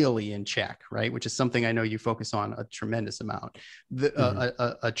really in check, right? Which is something I know you focus on a tremendous amount.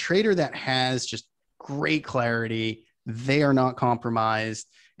 A trader that has just great clarity, they are not compromised,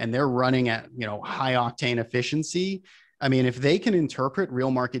 and they're running at, high octane efficiency. I mean, if they can interpret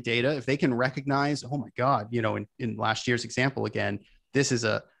real market data, if they can recognize, oh my God, in last year's example, again, this is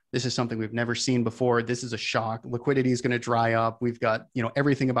something we've never seen before. This is a shock. Liquidity is going to dry up. We've got,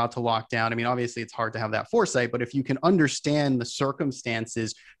 everything about to lock down. I mean, obviously it's hard to have that foresight, but if you can understand the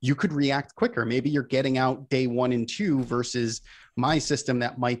circumstances, you could react quicker. Maybe you're getting out day 1 and 2 versus my system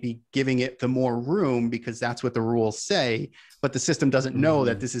that might be giving it the more room because that's what the rules say, but the system doesn't know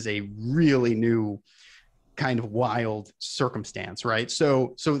that this is a really new kind of wild circumstance, right?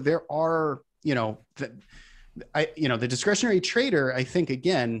 So there are, the discretionary trader, I think,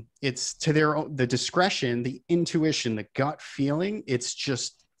 again, it's to the discretion, the intuition, the gut feeling. It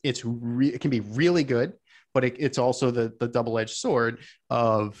can be really good, but it's also the double-edged sword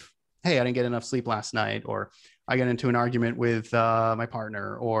of, hey, I didn't get enough sleep last night, or I got into an argument with my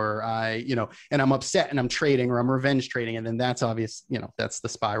partner, or and I'm upset and I'm trading, or I'm revenge trading. And then that's obvious, that's the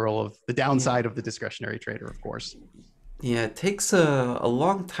spiral of the downside of the discretionary trader, of course. Yeah, it takes a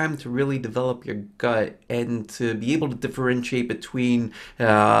long time to really develop your gut and to be able to differentiate between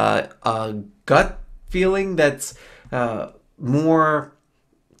a gut feeling that's more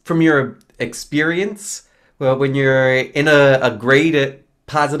from your experience, well, when you're in a great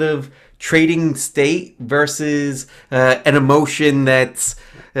positive trading state versus an emotion that's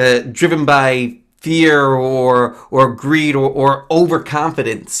driven by fear or greed or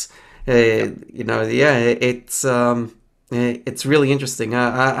overconfidence. It's really interesting.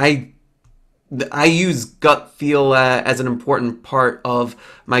 I use gut feel as an important part of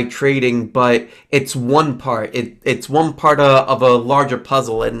my trading, but it's one part. It's one part of a larger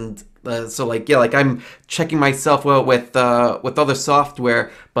puzzle, and so I'm checking myself out with other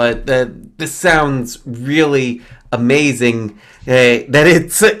software, but this sounds really amazing. That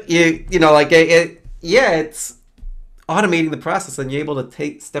it's it's automating the process, and you're able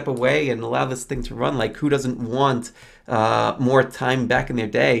to step away and allow this thing to run. Like, who doesn't want more time back in their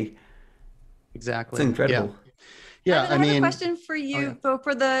day? Exactly. It's incredible. Yeah. I have a question for you,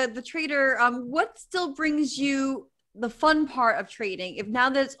 for the trader. What still brings you the fun part of trading? If now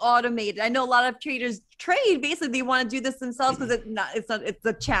that it's automated, I know a lot of traders trade, basically they want to do this themselves because it's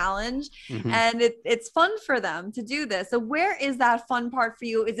a challenge, and it's fun for them to do this. So where is that fun part for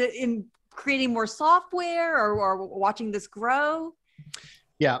you? Is it in creating more software or watching this grow?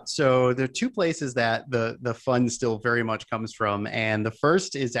 Yeah, so there are 2 places that the fun still very much comes from, and the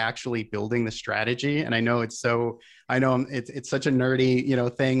first is actually building the strategy. And I know it's such a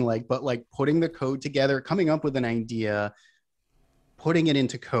nerdy thing, but putting the code together, coming up with an idea, putting it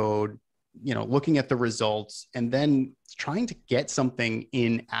into code, looking at the results, and then trying to get something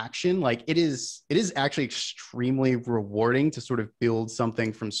in action. Like, it is actually extremely rewarding to sort of build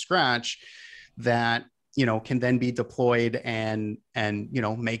something from scratch that can then be deployed and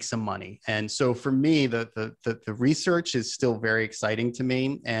make some money. And so for me, the research is still very exciting to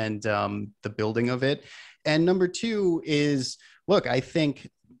me, and the building of it. And number 2 is, look, I think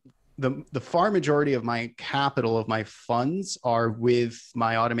the far majority of my capital, of my funds, are with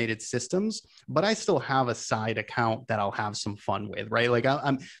my automated systems, but I still have a side account that I'll have some fun with, right? Like,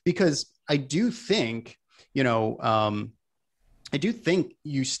 because I do think,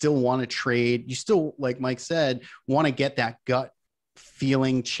 you still want to trade. You still, like Mike said, want to get that gut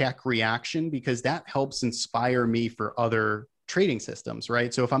feeling check reaction, because that helps inspire me for other trading systems,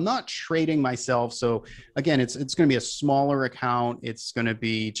 right? So if I'm not trading myself, so again, it's going to be a smaller account. It's going to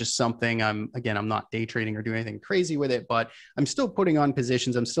be just something I'm not day trading or doing anything crazy with it, but I'm still putting on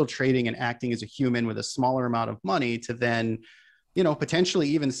positions. I'm still trading and acting as a human with a smaller amount of money to then potentially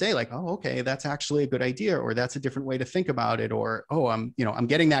even say like, oh, okay, that's actually a good idea, or that's a different way to think about it, or, oh, I'm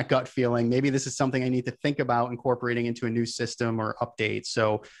getting that gut feeling. Maybe this is something I need to think about incorporating into a new system or update.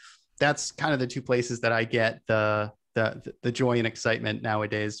 So that's kind of the 2 places that I get the joy and excitement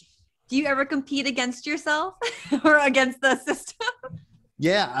nowadays. Do you ever compete against yourself or against the system?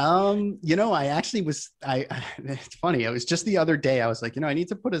 Yeah. I actually it's funny. It was just the other day, I was like, I need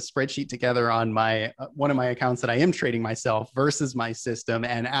to put a spreadsheet together on my, one of my accounts that I am trading myself versus my system,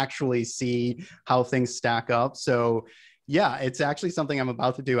 and actually see how things stack up. So, Yeah, it's actually something I'm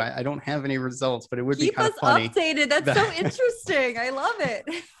about to do. I don't have any results, but it would be Keep kind us of funny. updated. That's so interesting. I love it.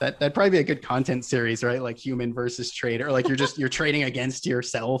 That'd probably be a good content series, right? Like human versus trader, like you're trading against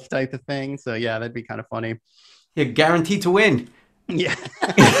yourself type of thing. So yeah, that'd be kind of funny. You're guaranteed to win. Yeah.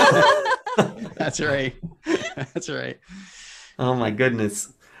 That's right. That's right. Oh my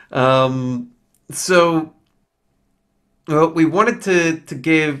goodness. So well, we wanted to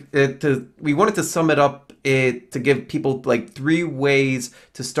give it to we wanted to sum it up to give people like 3 ways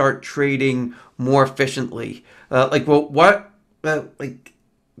to start trading more efficiently. Well,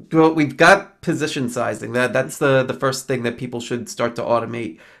 we've got position sizing. That's the first thing that people should start to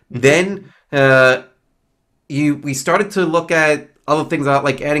automate. Then we started to look at other things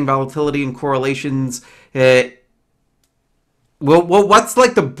like adding volatility and correlations. What's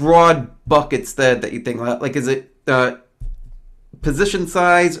like the broad buckets that you think? Like, is it position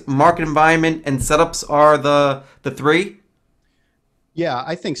size, market environment, and setups are the 3? Yeah,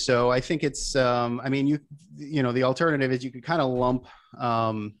 I think so. I think it's I mean, you know, the alternative is you could kind of lump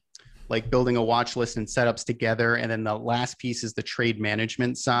like building a watch list and setups together, and then the last piece is the trade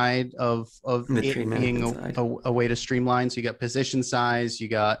management side of it being a way to streamline. So you got position size, you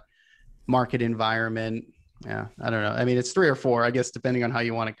got market environment. Yeah, I don't know. I mean, it's 3 or 4, I guess, depending on how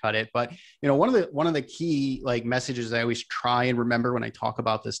you want to cut it. But you know, one of the key like messages I always try and remember when I talk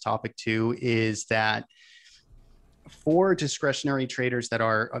about this topic too is that for discretionary traders that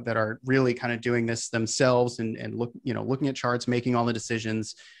are really kind of doing this themselves and looking at charts, making all the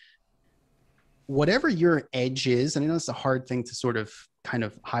decisions, whatever your edge is, and I know it's a hard thing to sort of kind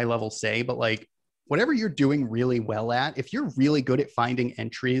of high level say, but like whatever you're doing really well at, if you're really good at finding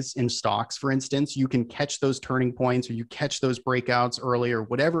entries in stocks, for instance, you can catch those turning points or you catch those breakouts early or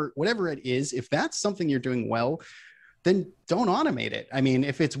whatever it is. If that's something you're doing well, then don't automate it. I mean,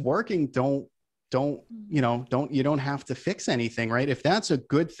 if it's working, you don't have to fix anything, right? If that's a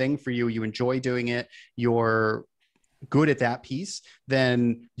good thing for you, you enjoy doing it, you're good at that piece,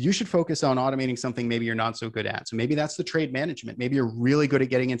 then you should focus on automating something maybe you're not so good at. So maybe that's the trade management. Maybe you're really good at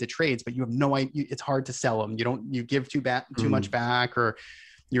getting into trades, but you have no idea, it's hard to sell them. You give too much back, or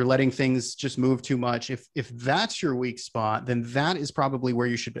you're letting things just move too much. If that's your weak spot, then that is probably where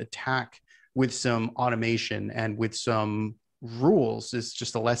you should attack with some automation and with some rules. Is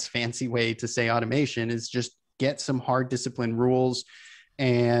just a less fancy way to say automation, is just get some hard discipline rules.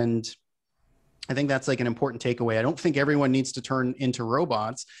 And I think that's like an important takeaway. I don't think everyone needs to turn into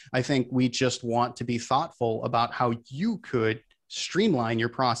robots. I think we just want to be thoughtful about how you could streamline your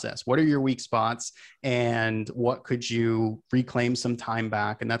process. What are your weak spots and what could you reclaim some time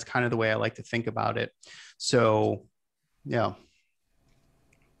back? And that's kind of the way I like to think about it. So, yeah.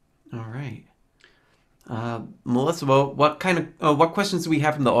 All right. Melissa, well, what questions do we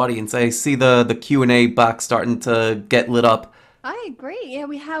have from the audience? I see the Q&A box starting to get lit up. Hi, great. Yeah,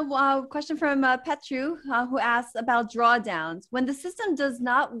 we have a question from Petru who asks about drawdowns. When the system does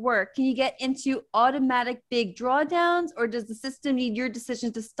not work, can you get into automatic big drawdowns, or does the system need your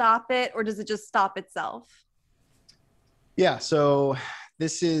decision to stop it, or does it just stop itself? Yeah, so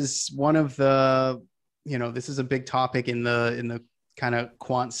this is one of the, this is a big topic in the kind of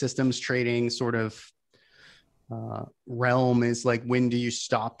quant systems trading sort of realm, is like, when do you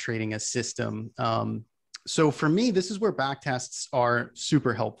stop trading a system? So for me, this is where backtests are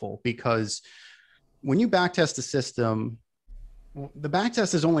super helpful, because when you backtest a system, the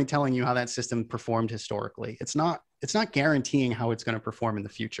backtest is only telling you how that system performed historically. It's not guaranteeing how it's going to perform in the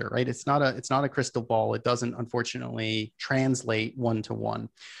future, right? It's not a crystal ball. It doesn't, unfortunately, translate one-to-one.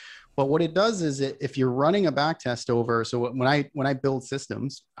 But what it does is, if you're running a backtest over, so when I build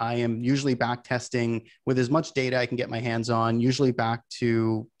systems, I am usually backtesting with as much data I can get my hands on, usually back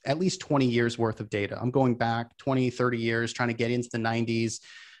to at least 20 years worth of data. I'm going back 20, 30 years, trying to get into the 90s,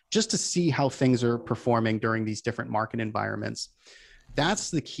 just to see how things are performing during these different market environments. That's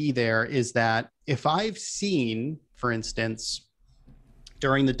the key there, is that if I've seen, for instance,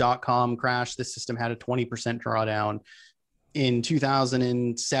 during the dot-com crash, the system had a 20% drawdown. In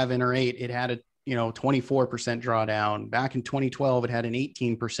 2007 or 8, it had a 24% drawdown. Back in 2012, it had an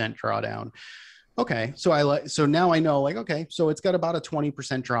 18% drawdown. Okay, so now I know, like, okay, so it's got about a 20%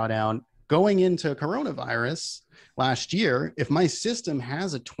 drawdown. Going into coronavirus last year, if my system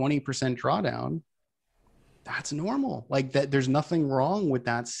has a 20% drawdown, that's normal. Like, that, there's nothing wrong with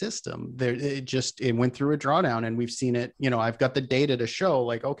that system. It went through a drawdown, and we've seen it. I've got the data to show,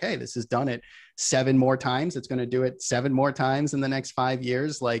 like, okay, this has done it 7 more times. It's going to do it 7 more times in the next 5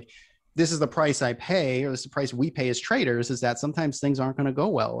 years. Like, this is the price I pay, or this is the price we pay as traders, is that sometimes things aren't going to go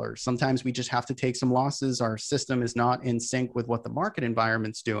well, or sometimes we just have to take some losses. Our system is not in sync with what the market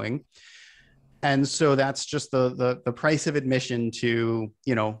environment's doing. And so that's just the price of admission to,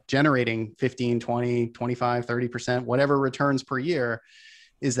 you know, generating 15, 20, 25, 30%, whatever returns per year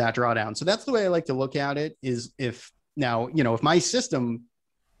is that drawdown. So that's the way I like to look at it is if now, you know, if my system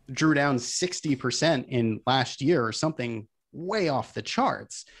drew down 60% in last year or something way off the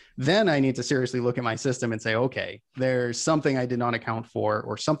charts, then I need to seriously look at my system and say, okay, there's something I did not account for,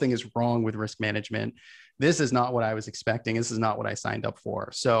 or something is wrong with risk management. This is not what I was expecting. This is not what I signed up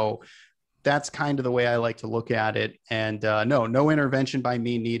for. So that's kind of the way I like to look at it. And no intervention by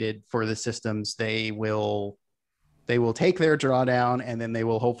me needed for the systems. They will take their drawdown and then they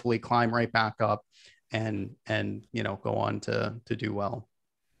will hopefully climb right back up and you know, go on to do well.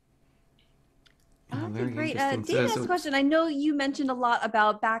 Okay, great. David has a question. I know you mentioned a lot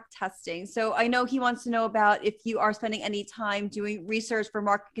about back testing. So I know he wants to know about if you are spending any time doing research for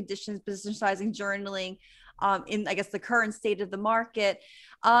market conditions, business sizing, journaling, in, I guess, the current state of the market.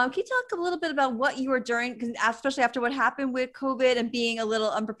 Can you talk a little bit about what you are doing, because especially after what happened with COVID and being a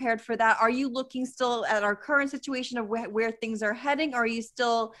little unprepared for that? Are you looking still at our current situation of where things are heading? Or are you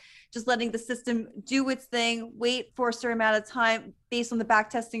still just letting the system do its thing, wait for a certain amount of time based on the back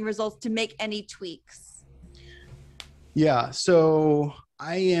testing results to make any tweaks? Yeah, so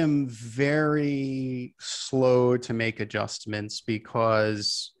I am very slow to make adjustments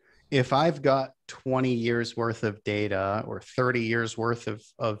because if I've got 20 years worth of data or 30 years worth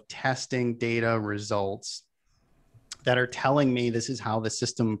of testing data results that are telling me this is how the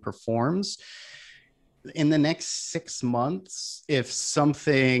system performs, in the next 6 months, if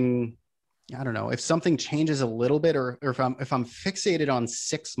something, I don't know, if something changes a little bit, or if I'm fixated on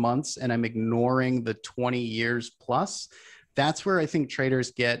 6 months and I'm ignoring the 20 years plus, that's where I think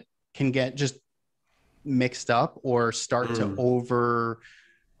traders can get just mixed up or start to over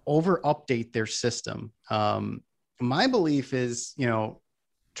update their system. My belief is, you know,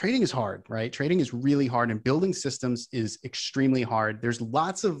 trading is hard, right? Trading is really hard, and building systems is extremely hard. There's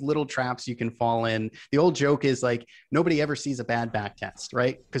lots of little traps you can fall in. The old joke is like, nobody ever sees a bad back test,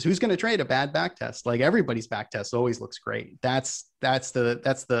 right? Because who's going to trade a bad back test? Like, everybody's back test always looks great. That's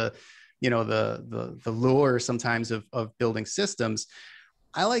the, you know, the lure sometimes of building systems.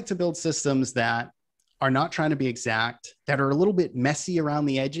 I like to build systems that are not trying to be exact, that are a little bit messy around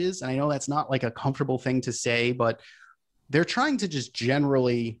the edges. And I know that's not like a comfortable thing to say, but they're trying to just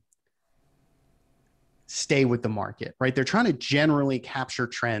generally stay with the market, right? They're trying to generally capture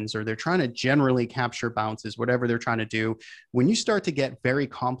trends, or they're trying to generally capture bounces, whatever they're trying to do. When you start to get very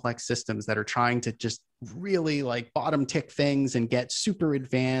complex systems that are trying to just really like bottom tick things and get super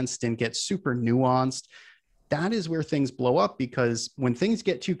advanced and get super nuanced, that is where things blow up. Because when things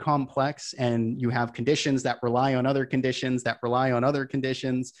get too complex and you have conditions that rely on other conditions that rely on other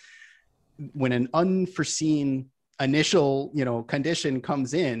conditions, when an unforeseen initial, you know, condition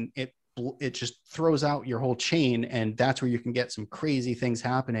comes in, it just throws out your whole chain. And that's where you can get some crazy things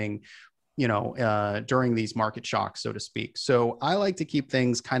happening, you know, during these market shocks, so to speak. So I like to keep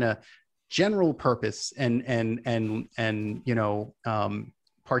things kind of general purpose and you know,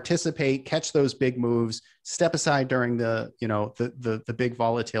 participate, catch those big moves, step aside during the, you know, the big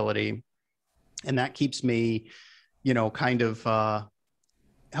volatility. And that keeps me, you know, kind of,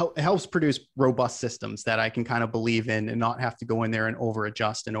 helps produce robust systems that I can kind of believe in and not have to go in there and over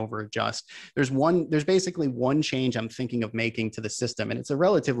adjust. There's basically one change I'm thinking of making to the system, and it's a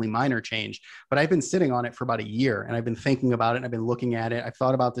relatively minor change, but I've been sitting on it for about a year, and I've been thinking about it, and I've been looking at it. I've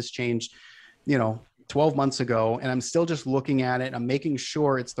thought about this change, you know, 12 months ago, and I'm still just looking at it. I'm making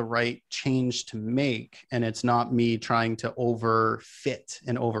sure it's the right change to make, and it's not me trying to overfit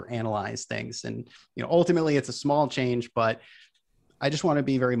and overanalyze things. And, you know, ultimately it's a small change, but I just want to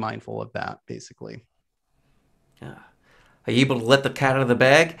be very mindful of that, basically. Yeah. Are you able to let the cat out of the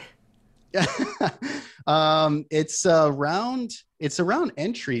bag? It's around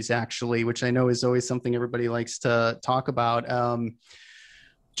entries, actually, which I know is always something everybody likes to talk about.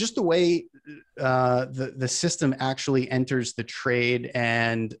 Just the way the system actually enters the trade.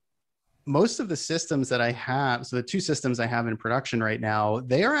 And most of the systems that I have, so the two systems I have in production right now,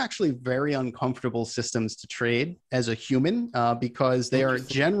 they are actually very uncomfortable systems to trade as a human, because they are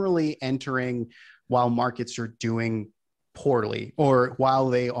generally entering while markets are doing poorly, or while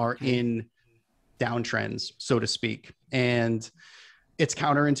they are in downtrends, so to speak. And it's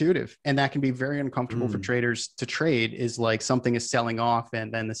counterintuitive, and that can be very uncomfortable for traders to trade. Is like something is selling off,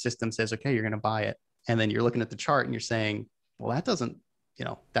 and then the system says, okay, you're going to buy it. And then you're looking at the chart and you're saying, well, that doesn't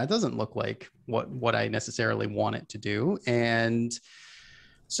look like what I necessarily want it to do. And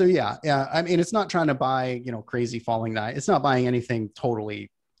so, yeah. I mean, it's not trying to buy, you know, crazy falling knife. It's not buying anything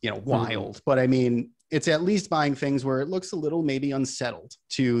totally, you know, wild, but I mean, it's at least buying things where it looks a little maybe unsettled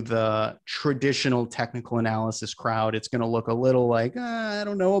to the traditional technical analysis crowd. It's going to look a little like, I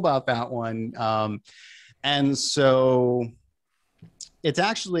don't know about that one. And so it's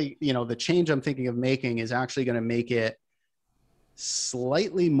actually, the change I'm thinking of making is actually going to make it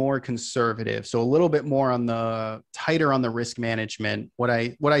slightly more conservative. So a little bit more tighter on the risk management. What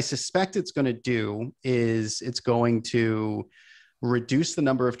I suspect it's going to do is it's going to reduce the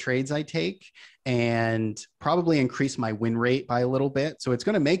number of trades I take and probably increase my win rate by a little bit. So it's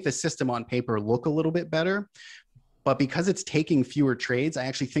going to make the system on paper look a little bit better. But because it's taking fewer trades, I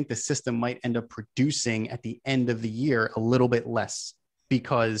actually think the system might end up producing at the end of the year a little bit less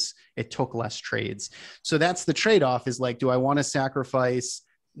because it took less trades. So that's the trade-off, is like, do I want to sacrifice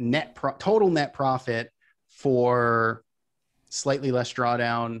total net profit for slightly less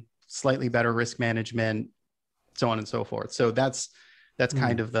drawdown, slightly better risk management, so on and so forth. So that's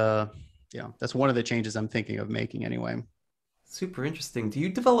kind of that's one of the changes I'm thinking of making anyway. Super interesting. Do you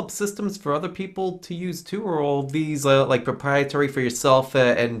develop systems for other people to use too, or are all these like proprietary for yourself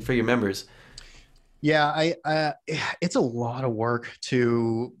and for your members? Yeah, it's a lot of work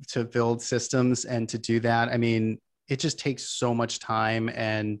to build systems and to do that. I mean, it just takes so much time.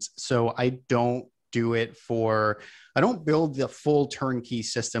 And so I don't build the full turnkey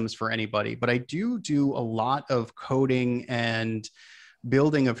systems for anybody, but I do a lot of coding and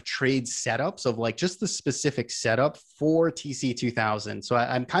building of trade setups of like just the specific setup for TC2000. So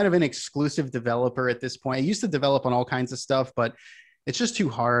I'm kind of an exclusive developer at this point. I used to develop on all kinds of stuff, but it's just too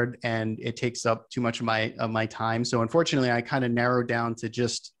hard and it takes up too much of my time. So unfortunately, I kind of narrowed down to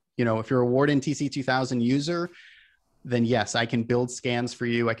just, if you're a Warden TC2000 user, then yes, I can build scans for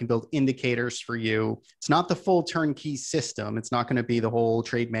you. I can build indicators for you. It's not the full turnkey system. It's not going to be the whole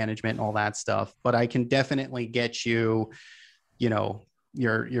trade management and all that stuff, but I can definitely get you,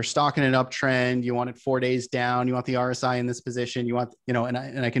 you're stocking an uptrend. You want it 4 days down. You want the RSI in this position. You want,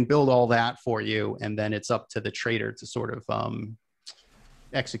 and I can build all that for you. And then it's up to the trader to sort of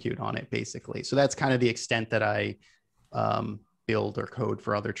execute on it, basically. So that's kind of the extent that I build or code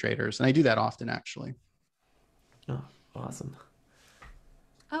for other traders. And I do that often, actually. Oh, awesome.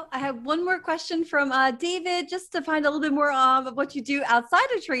 Oh, I have one more question from David, just to find a little bit more of what you do outside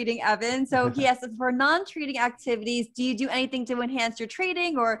of trading, Evan. So he asks, for non-trading activities, do you do anything to enhance your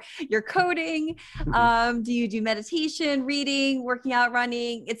trading or your coding? Do you do meditation, reading, working out,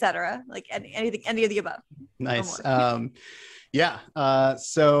 running, etc.? Like anything, any of the above? Nice. Yeah.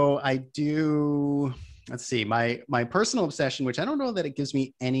 So I do, let's see, my personal obsession, which I don't know that it gives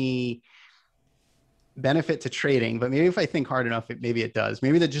me any benefit to trading, but maybe if I think hard enough, maybe it does.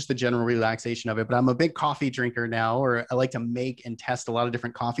 Maybe just the general relaxation of it. But I'm a big coffee drinker now, or I like to make and test a lot of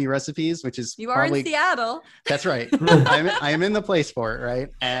different coffee recipes, which is you are in Seattle. That's right. I'm in the place for it, right?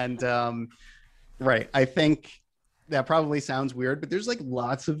 And right, I think that probably sounds weird, but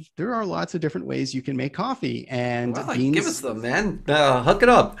there are lots of different ways you can make coffee. And wow, give us them, man. Hook it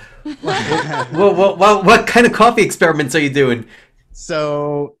up. What kind of coffee experiments are you doing?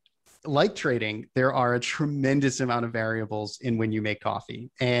 So, like trading, there are a tremendous amount of variables in when you make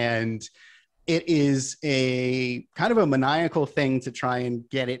coffee. And it is a kind of a maniacal thing to try and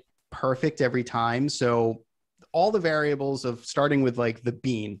get it perfect every time. So all the variables of starting with like the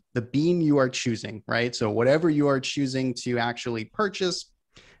bean you are choosing, right? So whatever you are choosing to actually purchase,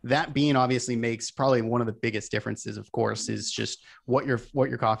 that bean obviously makes probably one of the biggest differences, of course, is just what your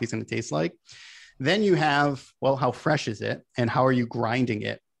coffee is going to taste like. Then you have, well, how fresh is it and how are you grinding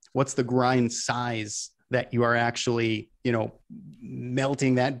it? What's the grind size that you are actually,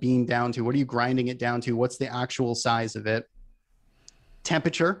 melting that bean down to? What are you grinding it down to? What's the actual size of it?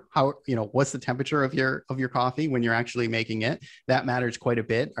 Temperature, what's the temperature of your coffee when you're actually making it? That matters quite a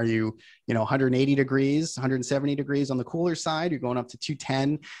bit. Are you, 180 degrees, 170 degrees on the cooler side? You're going up to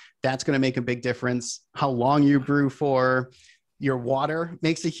 210. That's going to make a big difference. How long you brew for. Your water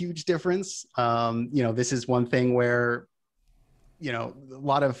makes a huge difference. This is one thing where, a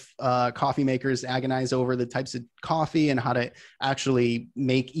lot of coffee makers agonize over the types of coffee and how to actually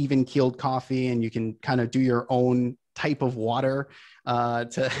make even keeled coffee. And you can kind of do your own type of water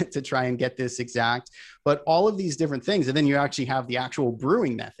to try and get this exact, but all of these different things. And then you actually have the actual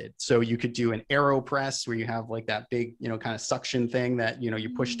brewing method. So you could do an AeroPress where you have like that big, kind of suction thing that, you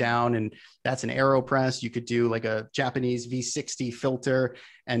push down, and that's an AeroPress. You could do like a Japanese V60 filter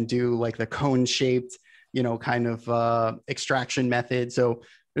and do like the cone shaped, kind of extraction method. So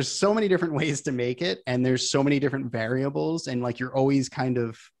there's so many different ways to make it, and there's so many different variables, and like you're always kind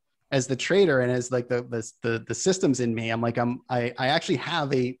of as the trader and as like the systems in me, I'm like, I actually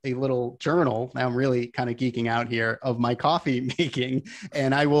have a little journal. Now I'm really kind of geeking out here of my coffee making,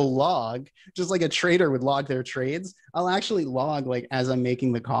 and I will log just like a trader would log their trades. I'll actually log like as I'm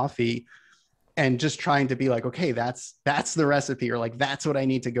making the coffee and just trying to be like, okay, that's the recipe, or like, that's what I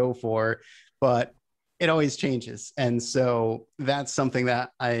need to go for. But it always changes. And so that's something that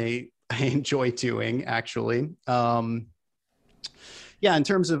I enjoy doing actually. Yeah, in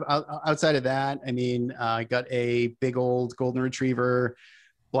terms of outside of that, I mean, I got a big old golden retriever,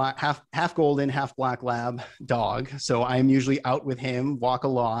 black, half golden, half black lab dog. So I'm usually out with him, walk a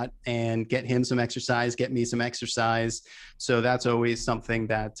lot, and get him some exercise, get me some exercise. So that's always something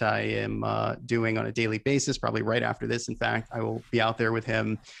that I am doing on a daily basis. Probably right after this, in fact, I will be out there with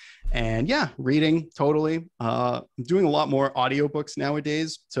him. And yeah, reading totally. I'm doing a lot more audiobooks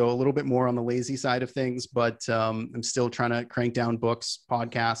nowadays, so a little bit more on the lazy side of things, but I'm still trying to crank down books,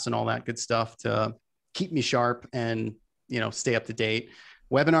 podcasts, and all that good stuff to keep me sharp and, you know, stay up to date.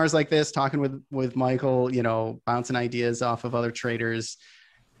 Webinars like this, talking with Michael, you know, bouncing ideas off of other traders.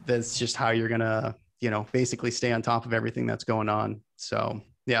 That's just how you're gonna, you know, basically stay on top of everything that's going on. So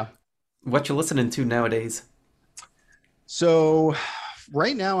yeah. What you listening to nowadays? So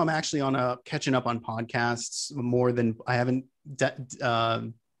right now, I'm actually on catching up on podcasts more than I haven't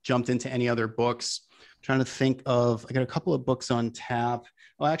jumped into any other books. I'm trying to think of, I got a couple of books on tap.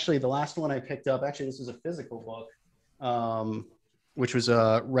 Well, actually, the last one I picked up, actually, this was a physical book, which was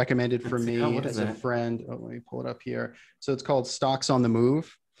recommended for me as a friend. Oh, let me pull it up here. So it's called Stocks on the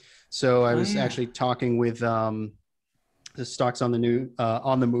Move. So I was actually talking with the Stocks on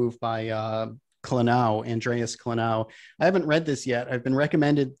the Move by Andreas Klenau. I haven't read this yet. I've been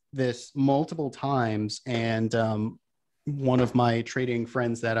recommended this multiple times, and one of my trading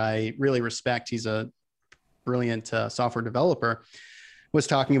friends that I really respect, he's a brilliant software developer, was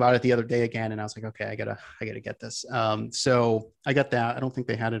talking about it the other day again, and I was like, okay, I gotta get this. So I got that. I don't think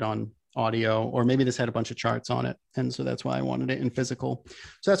they had it on audio, or maybe this had a bunch of charts on it, and so that's why I wanted it in physical.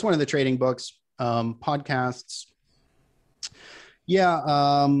 So that's one of the trading books. Podcasts,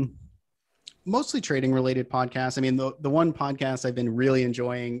 yeah. Mostly trading related podcasts. I mean, the one podcast I've been really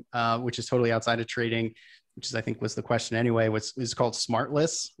enjoying, which is totally outside of trading, which is, I think was the question anyway, is called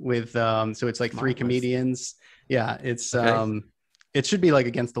Smartless with, so it's like three comedians. Yeah. It's, okay. It should be like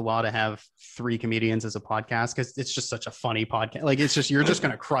against the law to have three comedians as a podcast, because it's just such a funny podcast. Like, it's just, you're just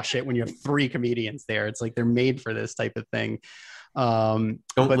going to crush it when you have three comedians there. It's like, they're made for this type of thing. Don't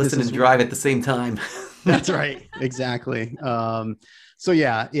listen and drive at the same time. That's right. Exactly. So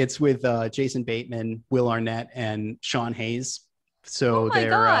yeah, it's with Jason Bateman, Will Arnett, and Sean Hayes. So oh my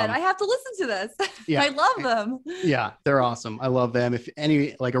God, I have to listen to this. Yeah, I love them. Yeah, they're awesome. I love them. If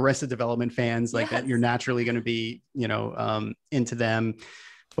any like Arrested Development fans like that, you're naturally going to be, you know, into them.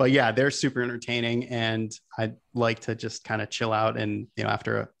 But yeah, they're super entertaining, and I'd like to just kind of chill out and, you know,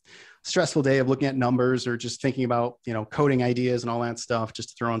 after a stressful day of looking at numbers or just thinking about, you know, coding ideas and all that stuff, just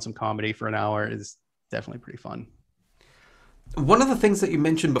to throw in some comedy for an hour is definitely pretty fun. One of the things that you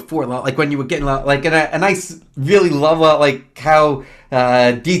mentioned before, like when you were getting like, and I really love like how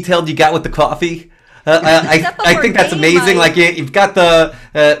detailed you got with the coffee. I think that's amazing. Like you've got the,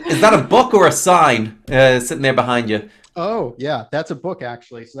 is that a book or a sign sitting there behind you? Oh yeah, that's a book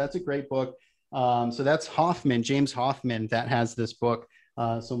actually. So that's a great book. So that's Hoffman, James Hoffman, that has this book.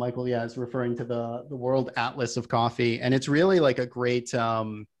 So Michael, yeah, is referring to the World Atlas of Coffee, and it's really like a great, it's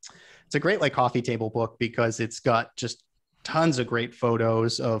a great like coffee table book, because it's got just tons of great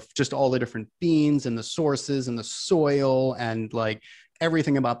photos of just all the different beans and the sources and the soil and like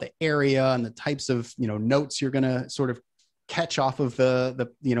everything about the area and the types of, you know, notes you're going to sort of catch off of the,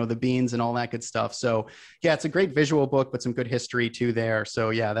 you know, the beans and all that good stuff. So yeah, it's a great visual book, but some good history too there.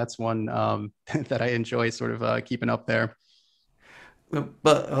 So yeah, that's one that I enjoy sort of keeping up there.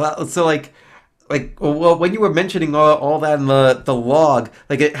 But so like, well, when you were mentioning all that in the log,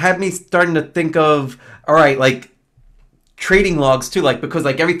 like it had me starting to think of, all right, like trading logs too, like, because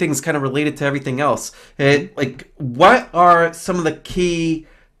like everything's kind of related to everything else. Like, what are some of the key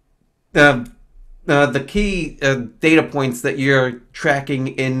data points that you're tracking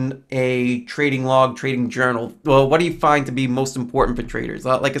in a trading log, trading journal? Well, what do you find to be most important for traders?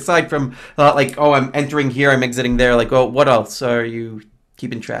 Like, aside from like, oh, I'm entering here, I'm exiting there. Like, oh, what else are you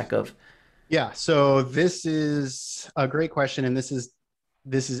keeping track of? Yeah, so this is a great question, and this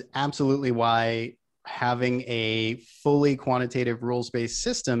is absolutely why having a fully quantitative rules-based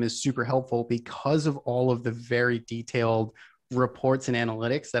system is super helpful, because of all of the very detailed reports and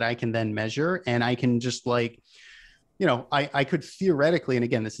analytics that I can then measure. And I can just like I could theoretically, and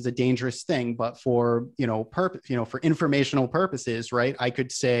again, this is a dangerous thing, but for, for informational purposes, right? I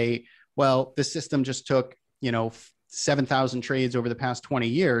could say, well, the system just took, 7,000 trades over the past 20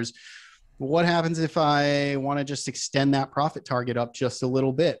 years. What happens if I want to just extend that profit target up just a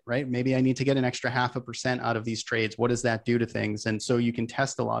little bit, right? Maybe I need to get an extra 0.5% out of these trades. What does that do to things? And so you can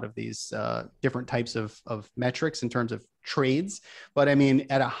test a lot of these different types of metrics in terms of trades. But I mean,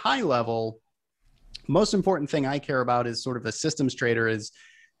 at a high level, most important thing I care about is sort of a systems trader is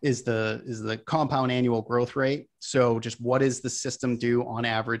the compound annual growth rate. So just what does the system do on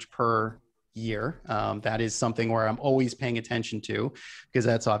average per year? That is something where I'm always paying attention to, because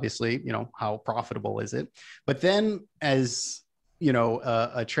that's obviously, how profitable is it? But then as,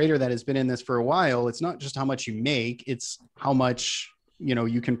 a trader that has been in this for a while, it's not just how much you make, it's how much,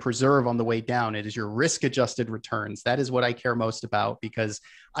 you can preserve on the way down. It is your risk adjusted returns. That is what I care most about, because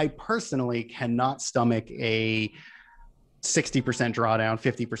I personally cannot stomach a 60% drawdown,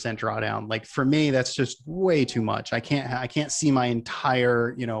 50% drawdown. Like for me, that's just way too much. I can't see my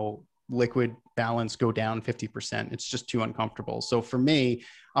entire, liquid balance go down 50%. It's just too uncomfortable. So for me,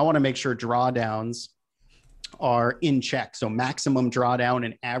 I want to make sure drawdowns are in check. So maximum drawdown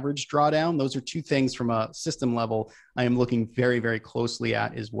and average drawdown, those are two things from a system level I am looking very, very closely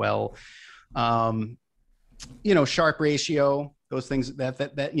at as well. Sharp ratio, those things that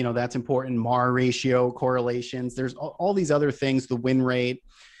that's important. MAR ratio, correlations. There's all these other things, the win rate.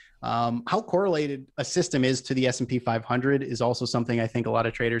 How correlated a system is to the S&P 500 is also something I think a lot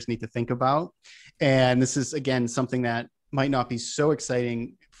of traders need to think about. And this is, again, something that might not be so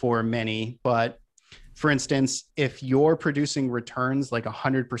exciting for many, but for instance, if you're producing returns like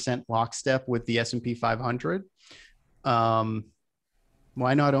 100% lockstep with the S&P 500, why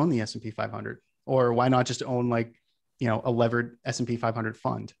not own the S&P 500? Or why not just own a levered S&P 500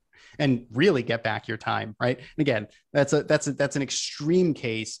 fund and really get back your time, right? And again, that's an extreme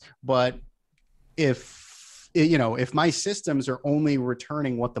case, but if my systems are only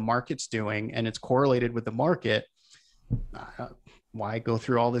returning what the market's doing and it's correlated with the market, why go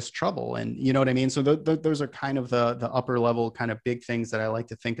through all this trouble? And you know what I mean? So those are kind of the upper level kind of big things that I like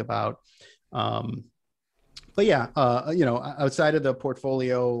to think about. But yeah, outside of the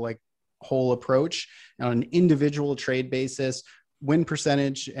portfolio, whole approach on an individual trade basis, win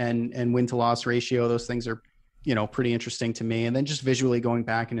percentage and win to loss ratio, those things are, pretty interesting to me. And then just visually going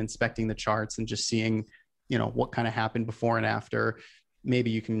back and inspecting the charts and just seeing, what kind of happened before and after.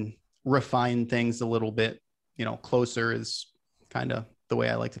 Maybe you can refine things a little bit, closer is kind of the way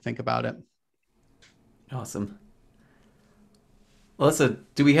I like to think about it. Awesome. Melissa,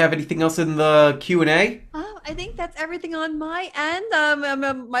 do we have anything else in the Q&A? I think that's everything on my end.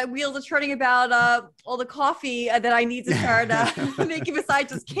 My wheels are turning about all the coffee that I need to start making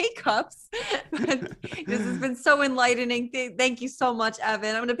besides just K-cups. This has been so enlightening. Thank you so much,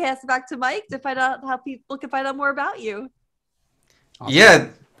 Evan. I'm going to pass it back to Mike to find out how people can find out more about you. Awesome. Yeah,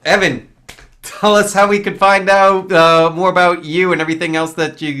 Evan, tell us how we can find out more about you and everything else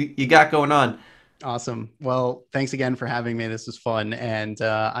that you got going on. Awesome. Well, thanks again for having me. This was fun. And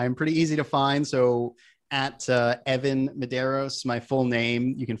I'm pretty easy to find. So at Evan Medeiros, my full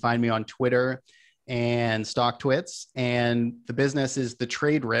name, you can find me on Twitter and StockTwits. And the business is The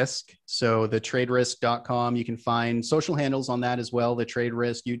Trade Risk. So thetraderisk.com. You can find social handles on that as well. The Trade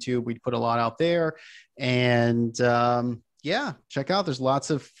Risk, YouTube, we put a lot out there. And yeah, check out. There's lots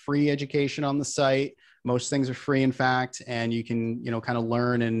of free education on the site. Most things are free, in fact, and you can, kind of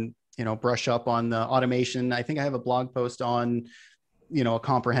learn and, brush up on the automation. I think I have a blog post on, a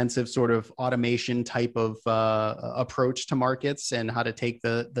comprehensive sort of automation type of approach to markets and how to take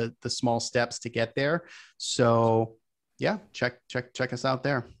the small steps to get there. So yeah, check us out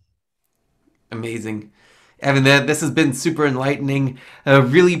there. Amazing. Evan, this has been super enlightening.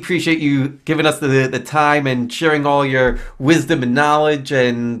 Really appreciate you giving us the time and sharing all your wisdom and knowledge,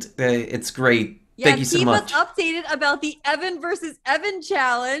 and it's great. Yeah, thank you so much. Keep us updated about the Evan versus Evan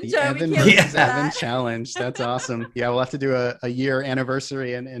challenge. The Evan versus Evan challenge. That's awesome. Yeah, we'll have to do a year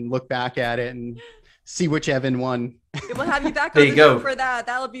anniversary and look back at it and see which Evan won. We'll have you back on the show for that.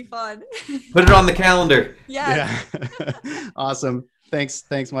 That'll be fun. Put it on the calendar. Yes. Yeah. Awesome. Thanks,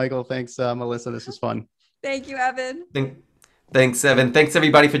 Michael. Thanks, Melissa. This was fun. Thank you, Evan. Thanks, Evan. Thanks,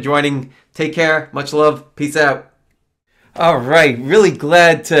 everybody, for joining. Take care. Much love. Peace out. All right, really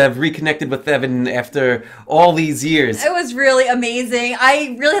glad to have reconnected with Evan after all these years. It was really amazing.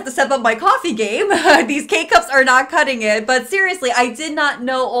 I really have to step up my coffee game. These K-Cups are not cutting it. But seriously, I did not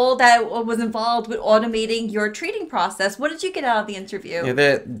know all that was involved with automating your trading process. What did you get out of the interview?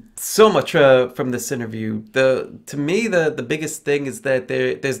 Yeah, so much from this interview. To me, the biggest thing is that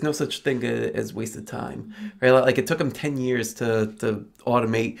there's no such thing as wasted time. Right? Like it took him 10 years to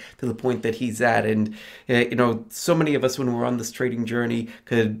automate to the point that he's at, and so many of us when we're on this trading journey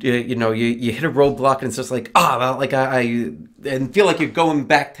could you hit a roadblock and it's just like I feel like you're going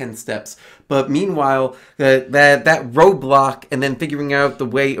back 10 steps. But meanwhile, that roadblock and then figuring out the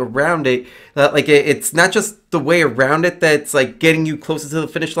way around it, it's not just the way around it that's like getting you closer to the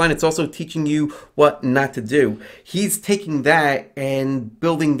finish line. It's also teaching you what not to do. He's taking that and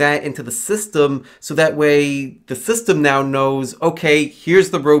building that into the system so that way the system now knows, okay, here's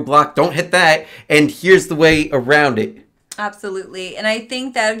the roadblock, don't hit that, and here's the way around it. Absolutely. And I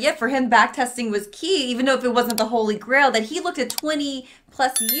think that, for him, backtesting was key, even though if it wasn't the holy grail, that he looked at 20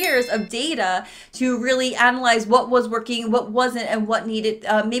 plus years of data to really analyze what was working, what wasn't, and what needed.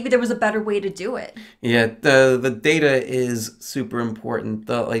 Maybe there was a better way to do it. Yeah, the data is super important.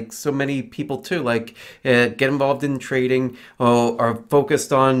 Like so many people too, get involved in trading are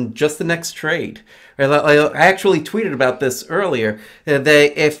focused on just the next trade. I actually tweeted about this earlier,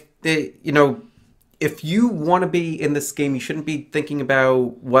 that if you want to be in this game, you shouldn't be thinking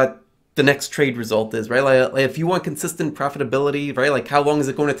about what the next trade result is, right? Like if you want consistent profitability, right? Like how long is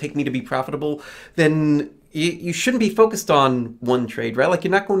it going to take me to be profitable? Then you shouldn't be focused on one trade, right? Like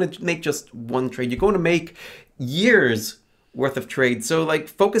you're not going to make just one trade. You're going to make years worth of trade. So like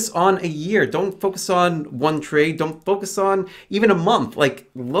focus on a year. Don't focus on one trade. Don't focus on even a month. Like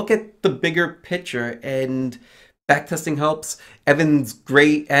look at the bigger picture, and backtesting helps. Evan's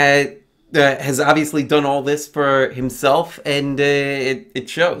great at has obviously done all this for himself, and it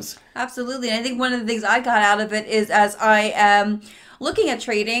shows. Absolutely. And I think one of the things I got out of it is, as I am looking at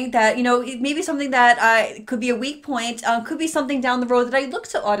trading, that maybe something that could be a weak point, could be something down the road that I look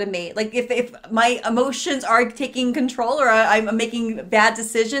to automate. Like if my emotions are taking control, or I'm making bad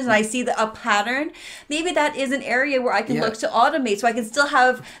decisions and I see a pattern, maybe that is an area where I can look to automate, so I can still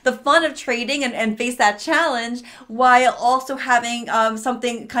have the fun of trading and face that challenge while also having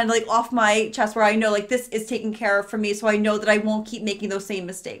something kind of like off my chest where I know like this is taken care of for me, so I know that I won't keep making those same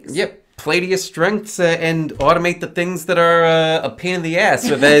mistakes. Yep. Play to your strengths and automate the things that are a pain in the ass,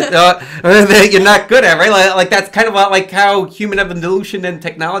 or that you're not good at, right? Like that's kind of like how human evolution and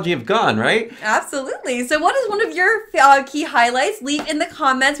technology have gone, right? Absolutely. So what is one of your key highlights? Leave in the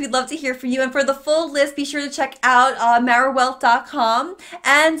comments. We'd love to hear from you. And for the full list, be sure to check out marawealth.com.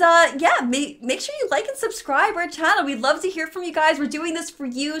 And make sure you like and subscribe our channel. We'd love to hear from you guys. We're doing this for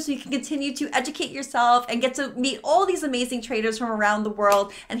you so you can continue to educate yourself and get to meet all these amazing traders from around the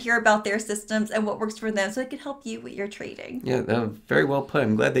world and hear about their systems and what works for them, so it can help you with your trading. Yeah, very well put.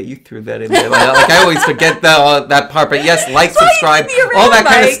 I'm glad that you threw that in there. Like I always forget that part, but yes, like, subscribe, all that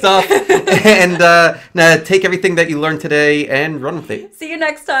kind of stuff, and take everything that you learned today and run with it. See you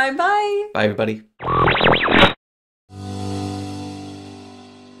next time. Bye. Bye, everybody.